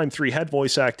 Metroid Prime 3 had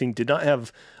voice acting, did not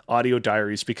have audio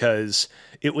diaries because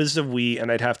it was the Wii,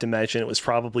 and I'd have to imagine it was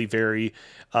probably very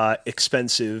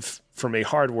expensive from a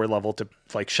hardware level to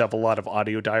like shove a lot of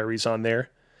audio diaries on there.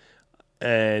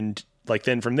 And like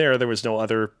then from there was no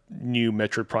other new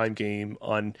Metroid Prime game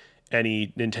on any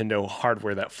Nintendo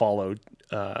hardware that followed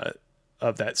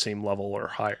of that same level or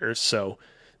higher. So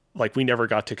like we never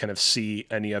got to kind of see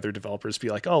any other developers be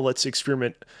like, oh, let's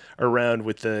experiment around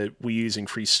with the Wii using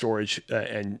free storage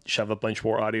and shove a bunch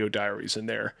more audio diaries in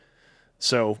there.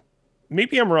 So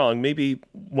maybe I'm wrong. Maybe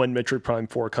when Metroid Prime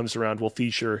 4 comes around, we'll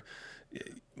feature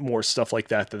more stuff like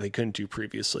that they couldn't do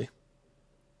previously.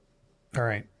 All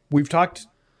right. We've talked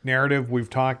narrative. We've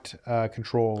talked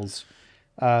controls.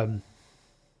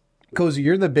 Cozy,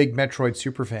 you're the big Metroid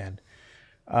superfan.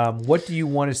 What do you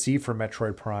want to see for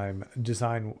Metroid Prime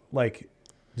design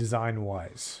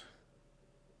wise?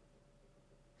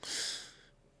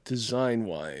 Design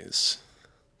wise,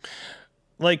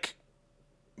 like,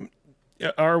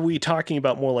 are we talking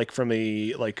about more like from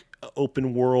a like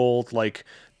open world, like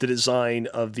the design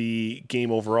of the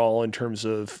game overall in terms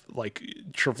of like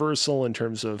traversal, in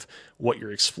terms of what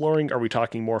you're exploring? Are we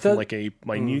talking more from like a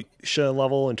minutia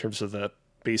level in terms of the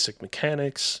basic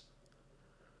mechanics?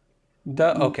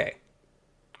 Okay.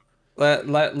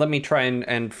 Let me try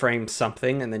and frame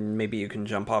something, and then maybe you can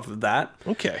jump off of that.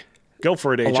 Okay, go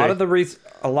for it, AJ.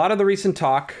 A lot of the recent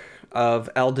talk of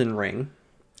Elden Ring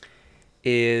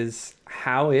is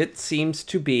how it seems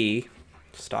to be.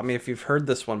 Stop me if you've heard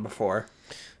this one before.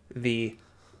 The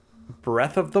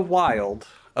Breath of the Wild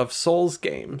of Souls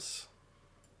games.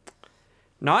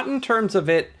 Not in terms of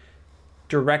it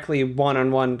directly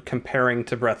one-on-one comparing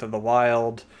to Breath of the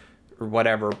Wild or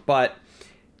whatever, but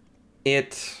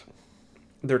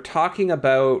they're talking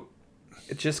about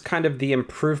just kind of the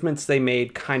improvements they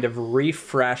made, kind of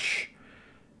refresh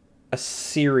a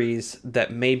series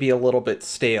that may be a little bit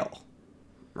stale,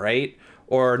 right?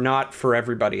 Or not for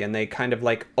everybody, and they kind of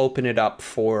like open it up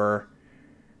for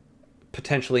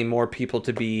potentially more people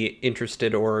to be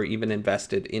interested or even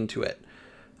invested into it.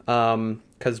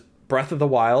 Because Breath of the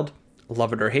Wild,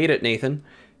 love it or hate it, Nathan,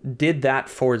 did that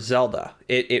for Zelda.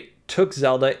 It took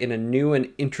Zelda in a new and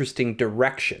interesting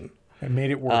direction. It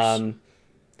made it worse.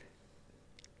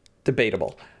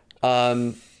 Debatable.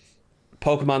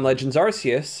 Pokemon Legends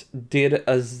Arceus did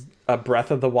a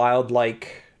Breath of the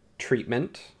Wild-like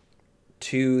treatment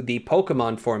to the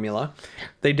Pokemon formula.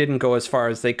 They didn't go as far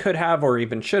as they could have or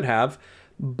even should have,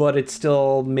 but it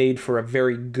still made for a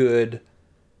very good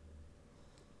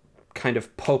kind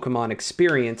of Pokemon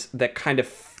experience that kind of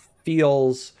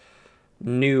feels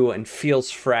new and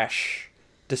feels fresh,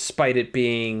 despite it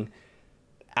being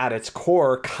at its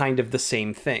core kind of the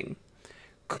same thing.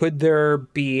 Could there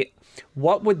be...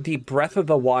 What would the Breath of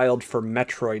the Wild for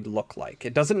Metroid look like?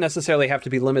 It doesn't necessarily have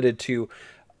to be limited to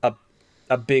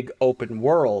a big open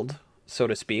world, so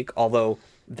to speak, although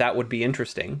that would be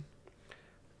interesting.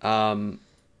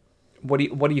 What do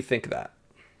you think of that?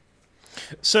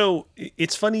 So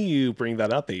it's funny you bring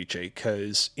that up, AJ,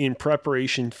 because in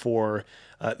preparation for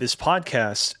this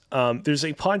podcast, there's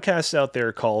a podcast out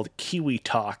there called Kiwi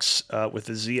Talks with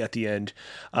a Z at the end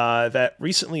that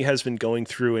recently has been going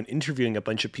through and interviewing a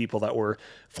bunch of people that were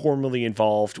formerly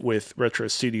involved with Retro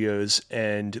Studios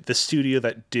and the studio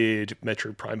that did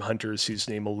Metroid Prime Hunters, whose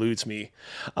name eludes me.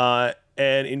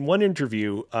 And in one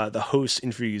interview, the host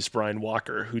interviews Brian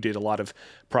Walker, who did a lot of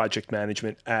project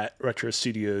management at Retro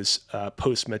Studios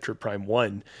post Metroid Prime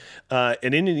 1.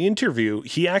 And in an interview,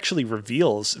 he actually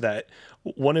reveals that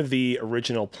one of the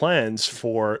original plans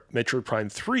for Metroid Prime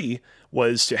 3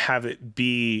 was to have it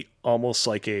be almost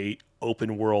like a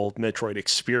open world Metroid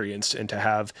experience, and to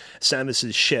have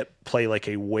Samus's ship play like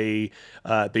a way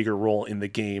bigger role in the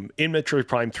game. In Metroid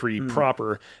Prime 3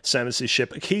 proper, Samus's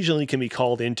ship occasionally can be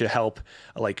called in to help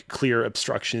like clear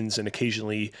obstructions and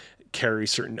occasionally carry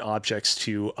certain objects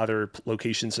to other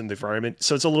locations in the environment.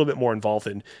 So it's a little bit more involved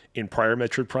in prior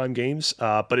Metroid Prime games,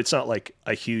 but it's not like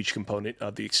a huge component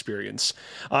of the experience.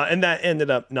 And that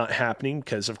ended up not happening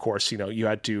because, of course, you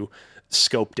had to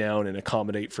scope down and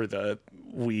accommodate for the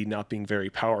Wii not being very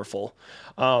powerful.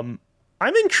 I'm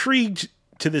intrigued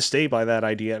to this day by that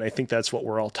idea, and I think that's what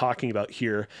we're all talking about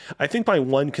here. I think my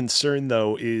one concern,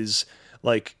 though, is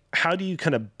like, how do you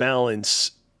kind of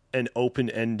balance an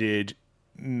open-ended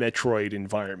Metroid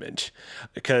environment?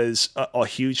 Because a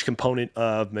huge component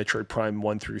of Metroid Prime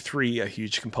 1 through 3, a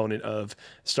huge component of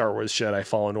Star Wars Jedi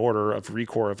Fallen Order, of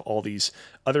ReCore, of all these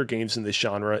other games in this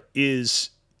genre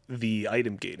is the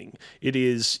item gating. It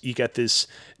is, you get this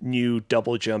new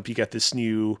double jump, you get this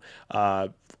new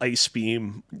ice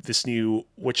beam, this new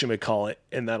whatchamacallit,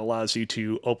 and that allows you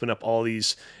to open up all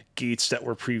these gates that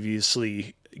were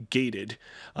previously gated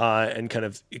and kind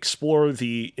of explore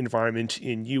the environment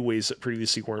in new ways that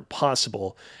previously weren't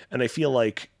possible. And I feel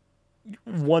like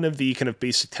one of the kind of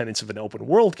basic tenets of an open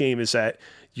world game is that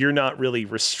you're not really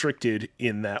restricted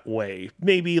in that way.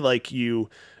 Maybe like you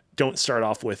don't start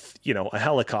off with, a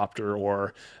helicopter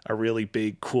or a really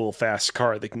big, cool, fast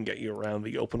car that can get you around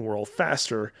the open world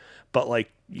faster, but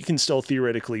like you can still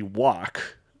theoretically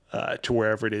walk to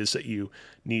wherever it is that you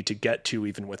need to get to,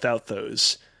 even without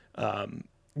those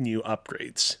new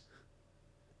upgrades.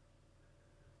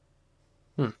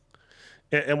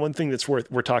 And one thing that's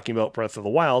we're talking about Breath of the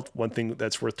Wild, one thing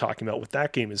that's worth talking about with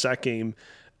that game is that game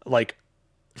like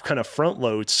kind of front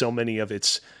loads so many of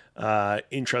its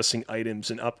interesting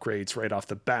items and upgrades right off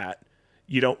the bat.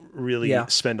 You don't really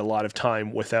spend a lot of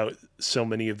time without so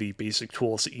many of the basic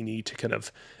tools that you need to kind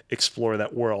of explore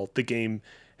that world. The game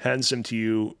hands them to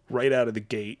you right out of the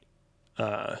gate,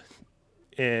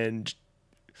 and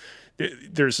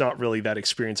there's not really that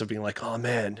experience of being like, oh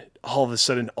man, all of a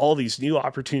sudden all these new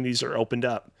opportunities are opened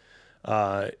up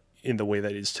in the way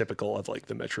that is typical of like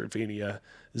the Metroidvania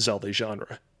Zelda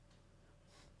genre.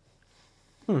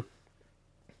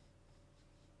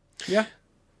 Yeah.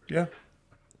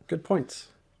 Good points.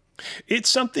 It's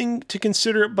something to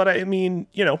consider, but I mean,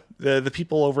 the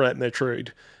people over at Metroid,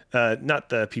 not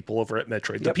the people over at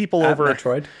Metroid, the people at over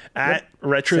Metroid. at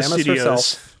Retro Samus Studios,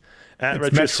 herself. at It's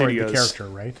Retro Metroid, Studios. the character,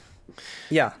 right?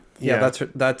 Yeah. Yeah.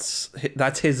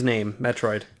 That's his name,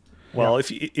 Metroid. Well,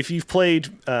 if you've played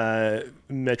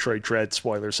Metroid Dread,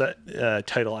 spoilers, that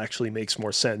title actually makes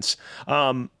more sense.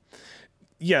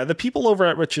 The people over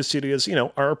at Retro Studios,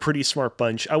 are a pretty smart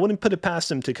bunch. I wouldn't put it past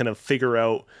them to kind of figure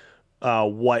out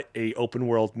what a open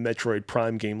world Metroid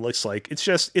Prime game looks like.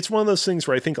 It's one of those things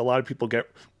where I think a lot of people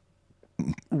get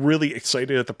really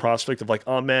excited at the prospect of like,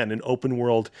 oh man, an open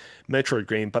world Metroid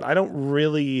game, but I don't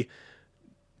really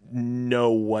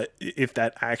know if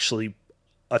that actually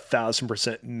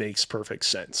 1,000% makes perfect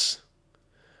sense.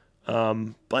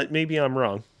 But maybe I'm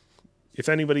wrong. If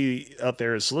anybody out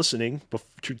there is listening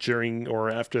during or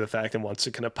after the fact and wants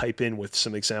to kind of pipe in with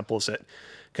some examples that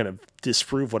kind of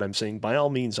disprove what I'm saying, by all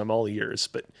means, I'm all ears,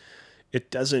 but it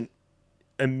doesn't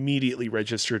immediately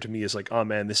register to me as like, oh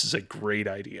man, this is a great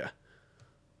idea.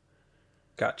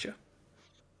 Gotcha.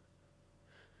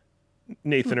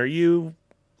 Nathan, are you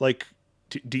like,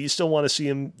 do you still want to see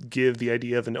him give the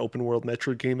idea of an open world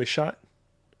Metroid game a shot?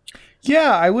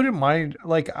 Yeah, I wouldn't mind.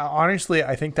 Like, honestly,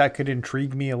 I think that could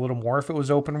intrigue me a little more if it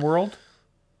was open world.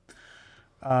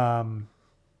 I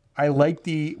like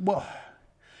and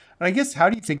I guess, how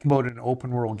do you think about an open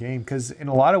world game? Because in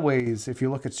a lot of ways, if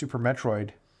you look at Super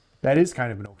Metroid, that is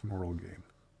kind of an open world game.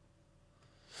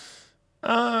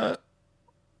 I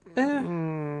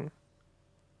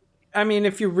mean,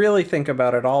 if you really think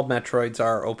about it, all Metroids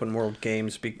are open world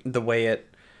games. The way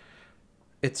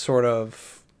it's sort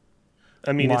of.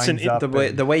 I mean, it's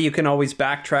the way you can always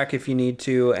backtrack if you need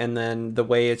to, and then the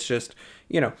way it's just,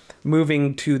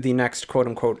 moving to the next quote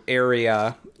unquote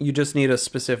area, you just need a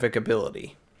specific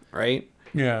ability, right?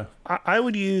 Yeah. I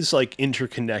would use like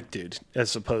interconnected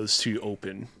as opposed to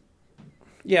open.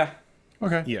 Yeah.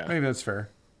 Okay. Yeah. Maybe that's fair.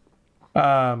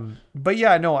 But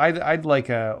yeah, no, I'd like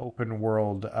a open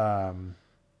world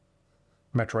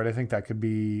Metroid. I think that could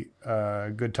be a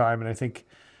good time, and I think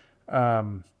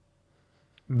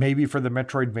maybe for the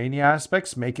Metroidvania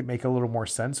aspects, make a little more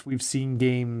sense. We've seen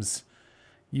games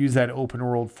use that open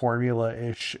world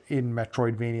formula-ish in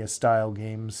Metroidvania style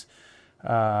games.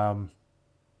 I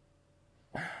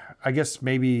guess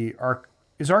maybe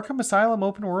is Arkham Asylum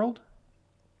open world?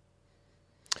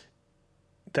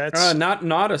 That's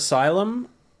not Asylum.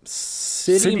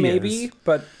 City maybe, is.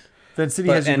 but Then City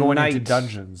But- has you and going Night. into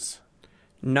dungeons.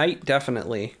 Night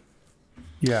definitely.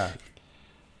 Yeah.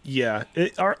 Yeah,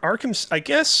 Arkham. I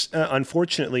guess,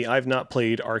 unfortunately, I've not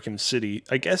played Arkham City.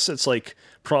 I guess it's like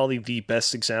probably the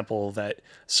best example that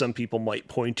some people might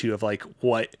point to of like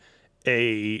what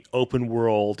a open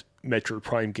world Metroid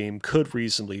Prime game could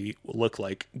reasonably look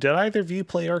like. Did either of you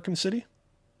play Arkham City?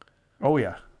 Oh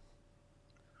yeah.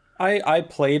 I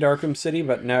played Arkham City,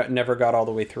 but never got all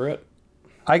the way through it.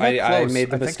 I got I close. made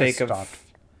the think I mistake stopped.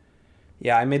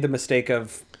 of I made the mistake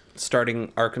of starting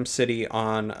Arkham City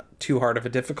on too hard of a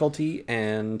difficulty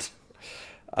and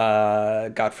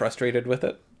got frustrated with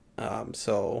it.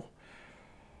 So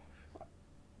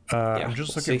I'm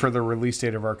just we'll looking see. for the release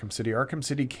date of Arkham City. Arkham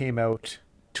City came out.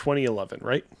 2011,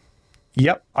 right?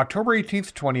 Yep, October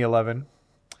 18th, 2011.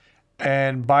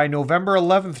 And by November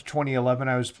 11th, 2011,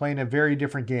 I was playing a very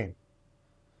different game.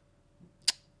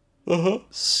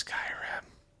 Skyrim.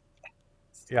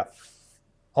 Yeah.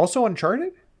 Also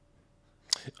Uncharted?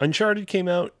 Uncharted came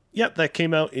out. Yep, that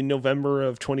came out in November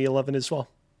of 2011 as well.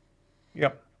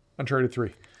 Yep. Uncharted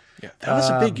 3. Yeah, that was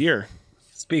a big year.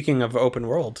 speaking of open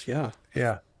world, yeah.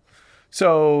 Yeah.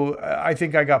 So I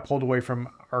think I got pulled away from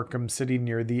Arkham City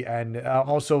near the end.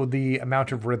 Also, the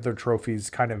amount of Riddler trophies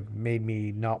kind of made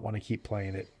me not want to keep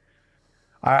playing it.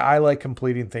 I like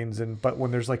completing things, but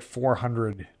when there's like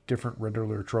 400 different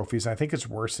Riddler trophies, I think it's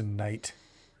worse in Night.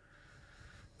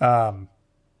 But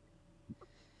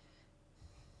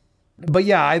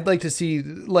yeah, I'd like to see,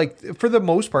 like, for the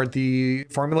most part, the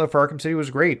formula for Arkham City was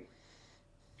great.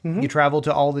 You travel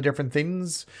to all the different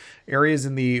areas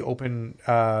in the open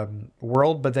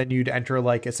world, but then you'd enter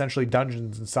like essentially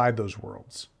dungeons inside those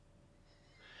worlds.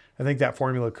 I think that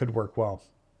formula could work well.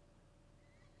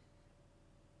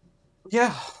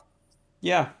 Yeah.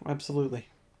 Yeah, absolutely.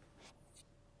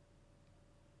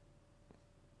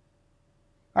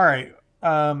 All right.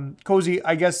 Cozy,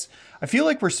 I guess I feel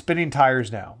like we're spinning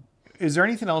tires now. Is there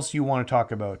anything else you want to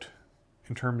talk about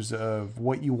in terms of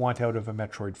what you want out of a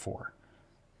Metroid 4?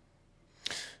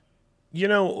 You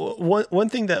know, one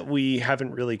thing that we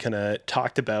haven't really kind of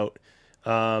talked about,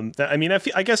 I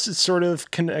guess it's sort of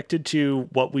connected to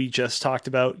what we just talked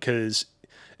about because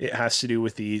it has to do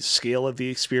with the scale of the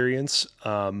experience.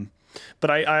 But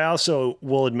I also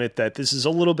will admit that this is a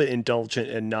little bit indulgent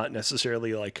and not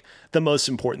necessarily like the most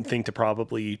important thing to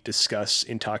probably discuss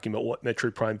in talking about what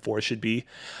Metroid Prime 4 should be.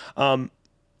 The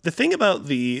thing about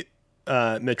the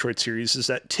Metroid series is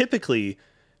that typically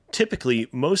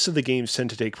most of the games tend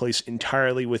to take place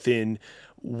entirely within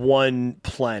one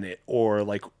planet or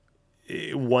like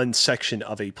one section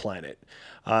of a planet.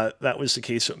 That was the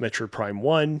case with Metroid Prime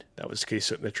 1. That was the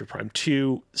case with Metroid Prime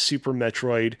 2, Super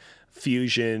Metroid,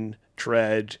 Fusion,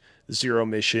 Dread, Zero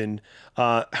Mission.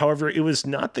 However, it was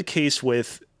not the case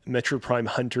with Metroid Prime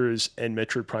Hunters and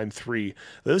Metroid Prime 3.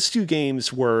 Those two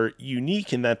games were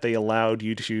unique in that they allowed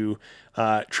you to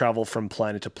travel from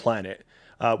planet to planet.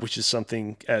 Which is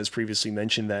something, as previously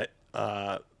mentioned, that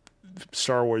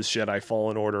Star Wars Jedi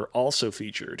Fallen Order also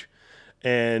featured.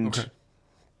 And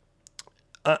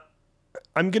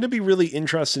I'm going to be really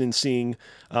interested in seeing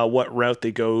what route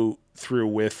they go through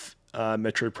with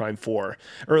Metroid Prime 4.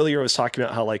 Earlier, I was talking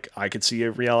about how like I could see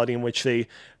a reality in which they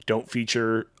don't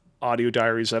feature audio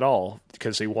diaries at all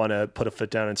because they want to put a foot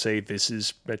down and say this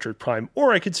is Metroid Prime.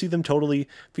 Or I could see them totally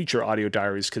feature audio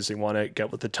diaries because they want to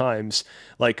get with the times.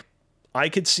 Like, I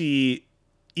could see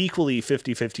equally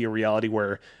 50-50 a reality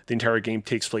where the entire game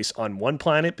takes place on one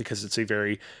planet because it's a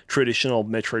very traditional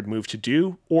Metroid move to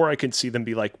do, or I could see them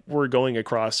be like, we're going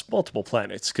across multiple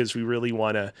planets because we really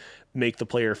want to make the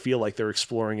player feel like they're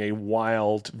exploring a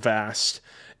wild, vast,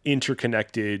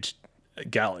 interconnected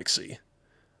galaxy.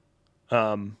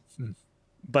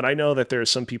 But I know that there are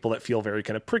some people that feel very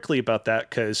kind of prickly about that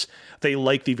because they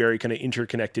like the very kind of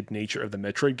interconnected nature of the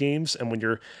Metroid games. And when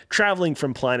you're traveling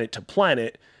from planet to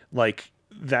planet, like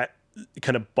that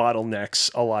kind of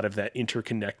bottlenecks a lot of that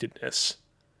interconnectedness.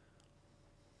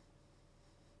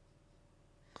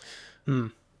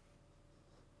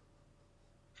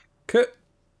 Could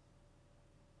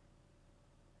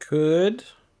Could.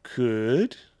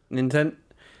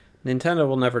 Nintendo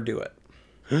will never do it.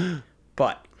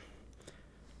 But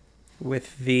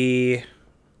with the,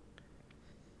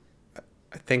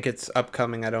 I think it's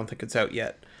upcoming, I don't think it's out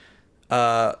yet,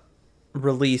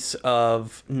 release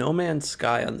of No Man's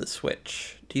Sky on the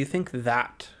Switch, do you think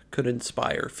that could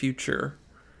inspire future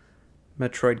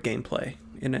Metroid gameplay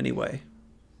in any way?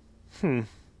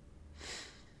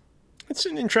 It's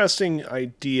an interesting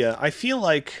idea. I feel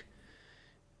like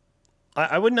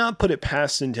I would not put it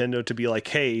past Nintendo to be like,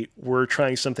 hey, we're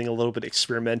trying something a little bit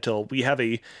experimental. We have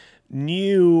a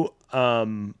new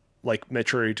like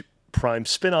Metroid Prime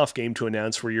spin-off game to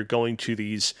announce where you're going to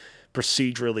these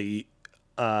procedurally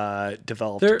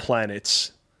developed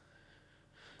planets.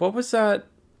 What was that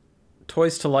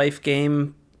Toys to Life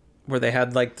game where they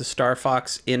had like the Star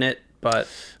Fox in it, but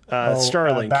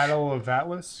Starlink. Battle of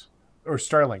Atlas? Or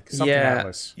Starlink. Something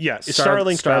Atlas. Yeah, it's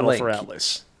Starlink Battle for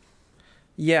Atlas.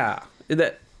 Yeah.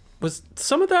 That was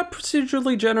some of that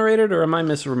procedurally generated, or am I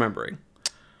misremembering?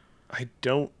 I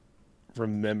don't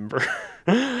remember.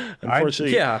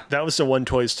 Unfortunately, that was the one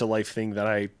Toys to Life thing that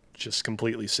I just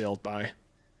completely sailed by.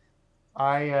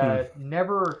 I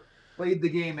never played the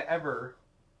game ever,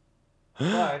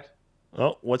 but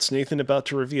oh, what's Nathan about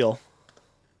to reveal?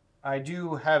 I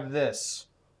do have this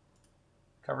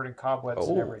covered in cobwebs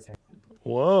and everything.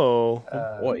 Whoa!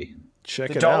 Boy, check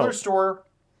it out. The dollar store,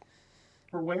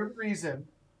 for whatever reason,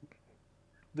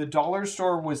 the dollar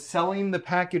store was selling the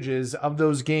packages of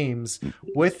those games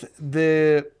with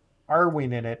the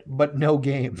Arwing in it, but no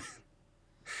game.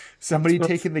 Somebody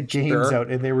taking the games out,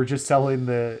 and they were just selling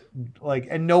the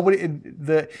and nobody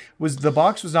the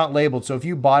box was not labeled, so if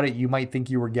you bought it, you might think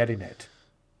you were getting it.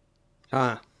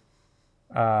 Huh.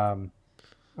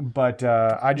 But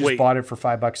I just bought it for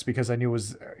 $5 because I knew it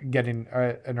was getting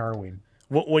an Arwing.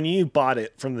 When you bought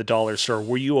it from the dollar store,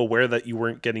 were you aware that you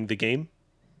weren't getting the game?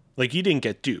 Like, you didn't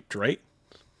get duped, right?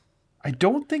 I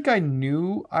don't think I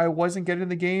knew I wasn't getting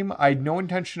the game. I had no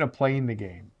intention of playing the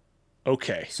game.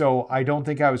 Okay. So I don't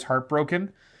think I was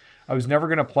heartbroken. I was never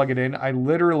going to plug it in. I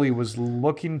literally was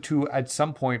looking to, at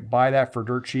some point, buy that for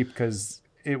dirt cheap because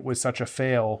it was such a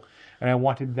fail. And I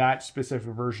wanted that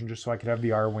specific version just so I could have the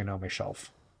Arwing on my shelf.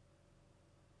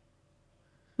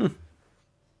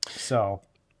 So...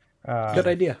 good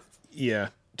idea. Yeah.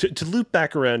 To loop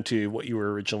back around to what you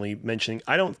were originally mentioning,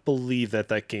 I don't believe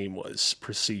that game was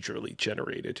procedurally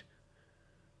generated.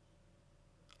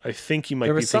 I think you might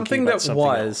there was be something that that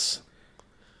was.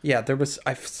 Yeah, there was.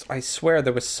 I swear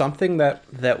there was something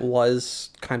that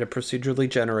was kind of procedurally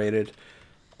generated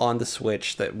on the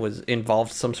Switch that was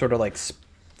involved some sort of like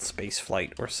space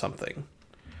flight or something.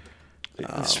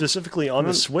 Specifically on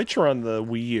the Switch or on the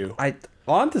Wii U?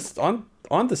 On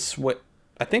the Switch.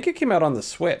 I think it came out on the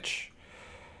Switch.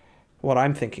 What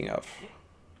I'm thinking of.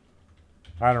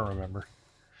 I don't remember.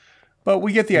 But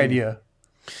we get the idea.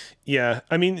 Yeah.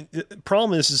 I mean, the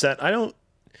problem is that I don't...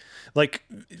 Like,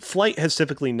 flight has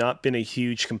typically not been a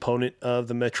huge component of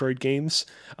the Metroid games.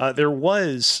 There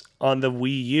was, on the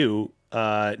Wii U,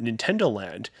 Nintendo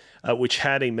Land, which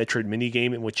had a Metroid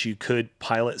minigame in which you could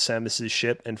pilot Samus's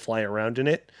ship and fly around in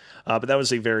it. But that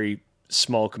was a very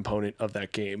small component of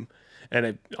that game.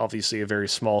 And obviously a very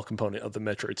small component of the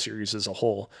Metroid series as a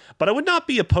whole. But I would not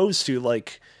be opposed to,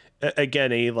 like,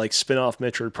 again, a like spin-off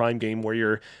Metroid Prime game where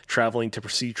you're traveling to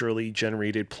procedurally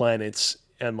generated planets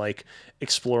and like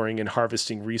exploring and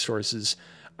harvesting resources.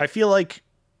 I feel like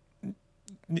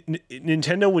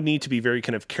Nintendo would need to be very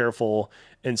kind of careful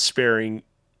and sparing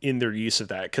in their use of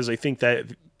that, because I think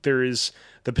that there is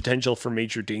the potential for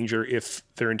major danger if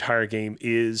their entire game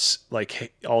is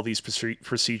like all these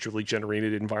procedurally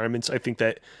generated environments. I think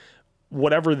that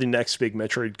whatever the next big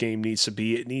Metroid game needs to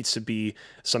be, it needs to be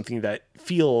something that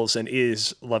feels and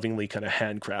is lovingly kind of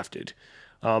handcrafted.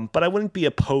 But I wouldn't be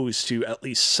opposed to at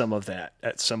least some of that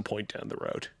at some point down the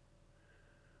road.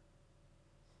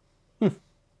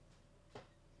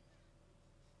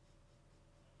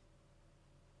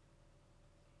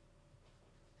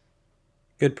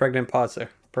 Good pregnant pause there.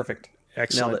 Perfect.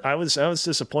 Excellent. I was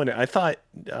disappointed.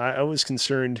 I was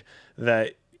concerned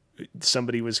that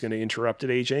somebody was going to interrupt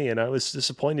it, AJ, and I was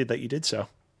disappointed that you did so.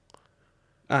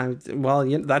 Well,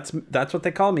 that's what they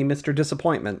call me, Mr.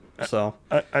 Disappointment. So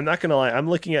I'm not going to lie. I'm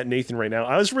looking at Nathan right now.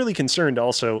 I was really concerned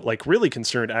also, like really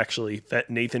concerned actually,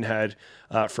 that Nathan had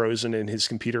frozen and his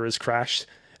computer has crashed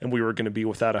and we were going to be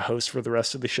without a host for the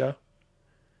rest of the show.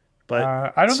 But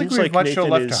I don't think we have much show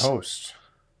left to host.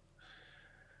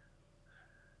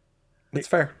 It's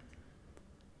fair.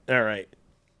 All right.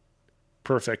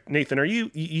 Perfect. Nathan,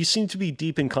 you seem to be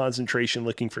deep in concentration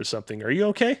looking for something. Are you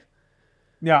okay?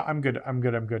 Yeah, I'm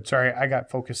good. Sorry, I got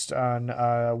focused on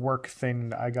a work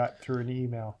thing I got through an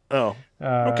email. Oh,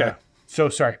 okay. So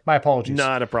sorry. My apologies.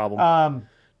 Not a problem.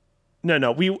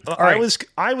 No.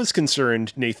 I was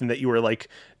concerned, Nathan, that you were like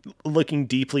looking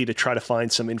deeply to try to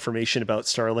find some information about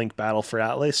Starlink Battle for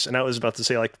Atlas, and I was about to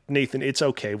say, like, Nathan, it's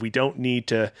okay. We don't need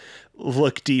to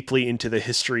look deeply into the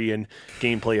history and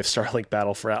gameplay of Starlink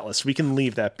Battle for Atlas. We can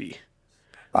leave that be.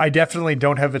 I definitely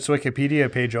don't have its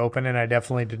Wikipedia page open, and I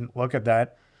definitely didn't look at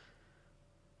that.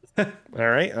 All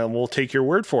right, we'll take your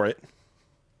word for it.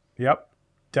 Yep.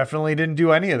 Definitely didn't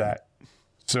do any of that.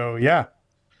 So, yeah.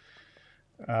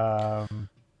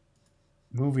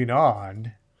 Moving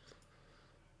on.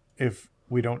 If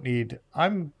we don't need...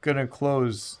 I'm going to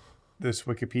close this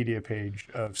Wikipedia page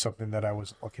of something that I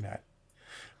was looking at.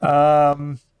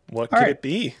 What could it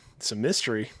be? It's a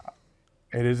mystery.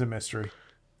 It is a mystery.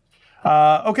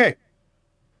 Okay.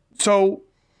 So,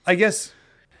 I guess,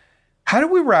 how do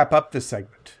we wrap up this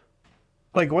segment?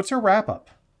 Like, what's our wrap up?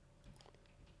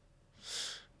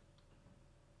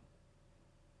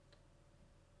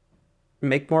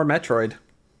 Make more Metroid.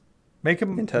 Make a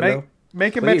Nintendo,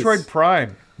 make a please. Metroid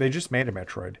Prime. They just made a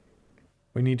Metroid.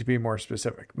 We need to be more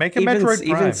specific. Make a Metroid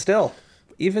Prime.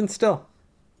 Even still.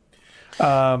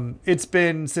 It's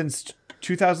been since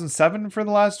 2007 for the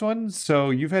last one,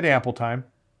 so you've had ample time.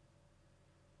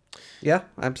 Yeah,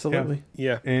 absolutely.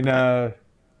 Yeah. In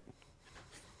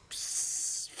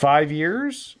 5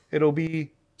 years, it'll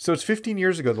be... So it's 15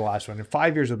 years ago, the last one. In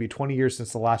 5 years, it'll be 20 years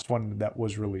since the last one that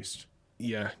was released.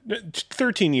 Yeah.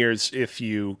 13 years if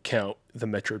you count the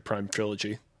Metroid Prime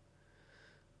trilogy.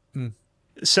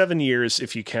 7 years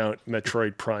if you count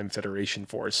Metroid Prime Federation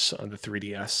Force on the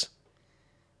 3DS.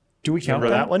 Do we count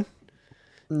Remember that one?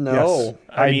 No. Yes.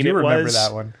 I mean, do it remember was-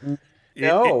 that one.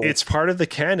 No. It's part of the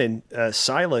canon.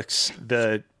 Silex,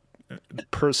 the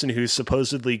person who's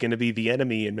supposedly going to be the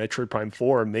enemy in Metroid Prime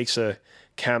 4, makes a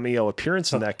cameo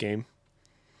appearance in that game.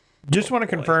 Just want to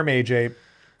confirm, AJ,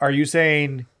 are you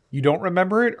saying you don't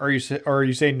remember it, or are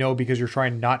you saying no because you're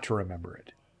trying not to remember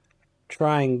it?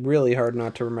 Trying really hard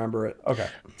not to remember it. Okay.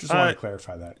 Just want to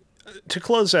clarify that. To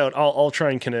close out, I'll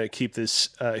try and kind of keep this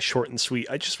short and sweet.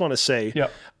 I just want to say,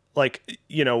 Yep. like,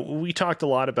 you know, we talked a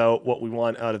lot about what we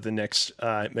want out of the next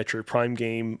Metroid Prime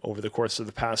game over the course of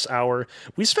the past hour.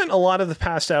 We spent a lot of the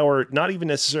past hour not even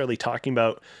necessarily talking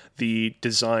about the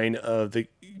design of the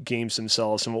games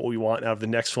themselves and what we want out of the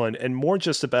next one, and more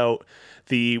just about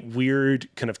the weird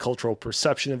kind of cultural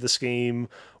perception of this game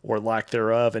or lack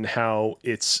thereof, and how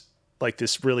it's like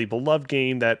this really beloved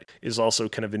game that is also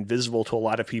kind of invisible to a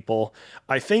lot of people.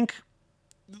 I think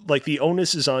like the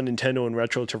onus is on Nintendo and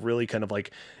Retro to really kind of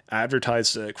like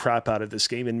advertise the crap out of this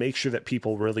game and make sure that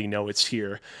people really know it's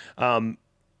here.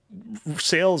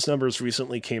 Sales numbers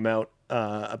recently came out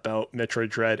about Metroid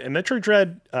Dread, and Metroid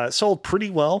Dread sold pretty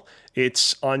well.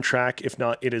 It's on track. If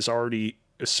not, it has already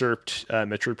usurped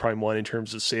Metroid Prime 1 in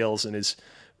terms of sales and is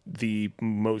the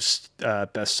most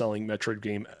best-selling Metroid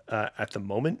game at the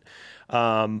moment.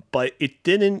 But it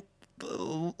didn't,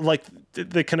 like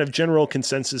the kind of general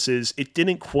consensus is it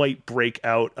didn't quite break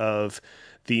out of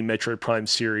the Metroid Prime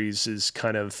series is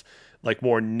kind of like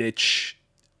more niche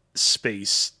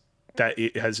space that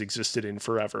it has existed in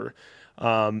forever.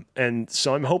 And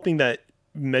so I'm hoping that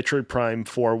Metroid Prime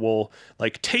 4 will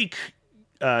like take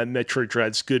Metroid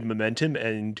Dread's good momentum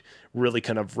and really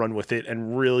kind of run with it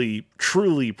and really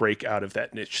truly break out of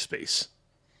that niche space.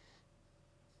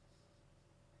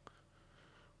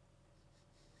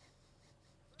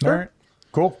 All right.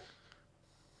 Cool.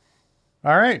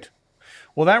 All right.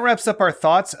 Well, that wraps up our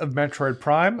thoughts of Metroid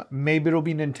Prime. Maybe it'll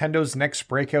be Nintendo's next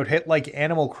breakout hit like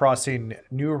Animal Crossing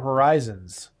New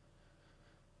Horizons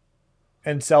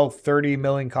and sell 30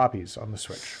 million copies on the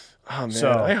Switch. Oh, man,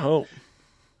 So- I hope.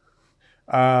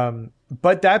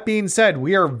 But that being said,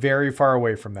 we are very far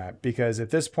away from that because at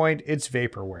this point it's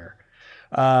vaporware.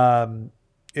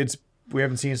 We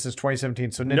haven't seen it since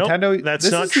 2017. So Nintendo, Nope, that's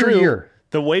this not is your true. year.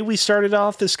 The way we started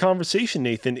off this conversation,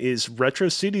 Nathan, is Retro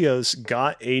Studios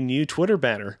got a new Twitter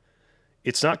banner.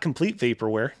 It's not complete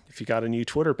vaporware if you got a new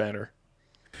Twitter banner.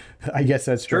 I guess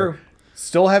that's true.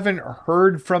 Still haven't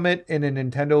heard from it in a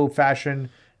Nintendo fashion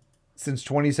since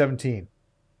 2017.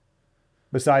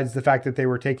 Besides the fact that they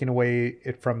were taking away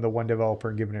it from the one developer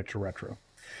and giving it to Retro.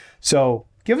 So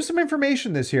give us some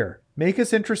information this year. Make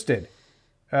us interested.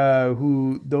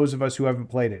 Those of us who haven't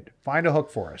played it, find a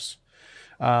hook for us.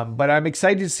 But I'm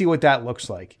excited to see what that looks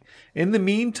like. In the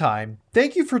meantime,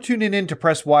 thank you for tuning in to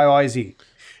Press YYZ.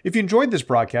 If you enjoyed this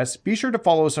broadcast, be sure to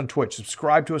follow us on Twitch,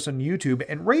 subscribe to us on YouTube,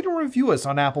 and rate and review us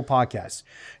on Apple Podcasts.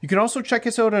 You can also check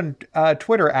us out on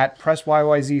Twitter at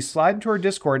PressYYZ, slide into our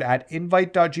Discord at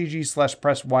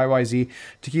invite.gg/PressYYZ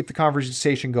to keep the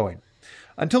conversation going.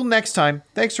 Until next time,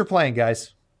 thanks for playing,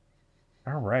 guys.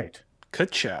 All right.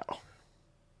 Ka-chow.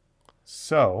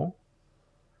 So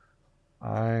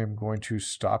I'm going to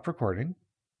stop recording.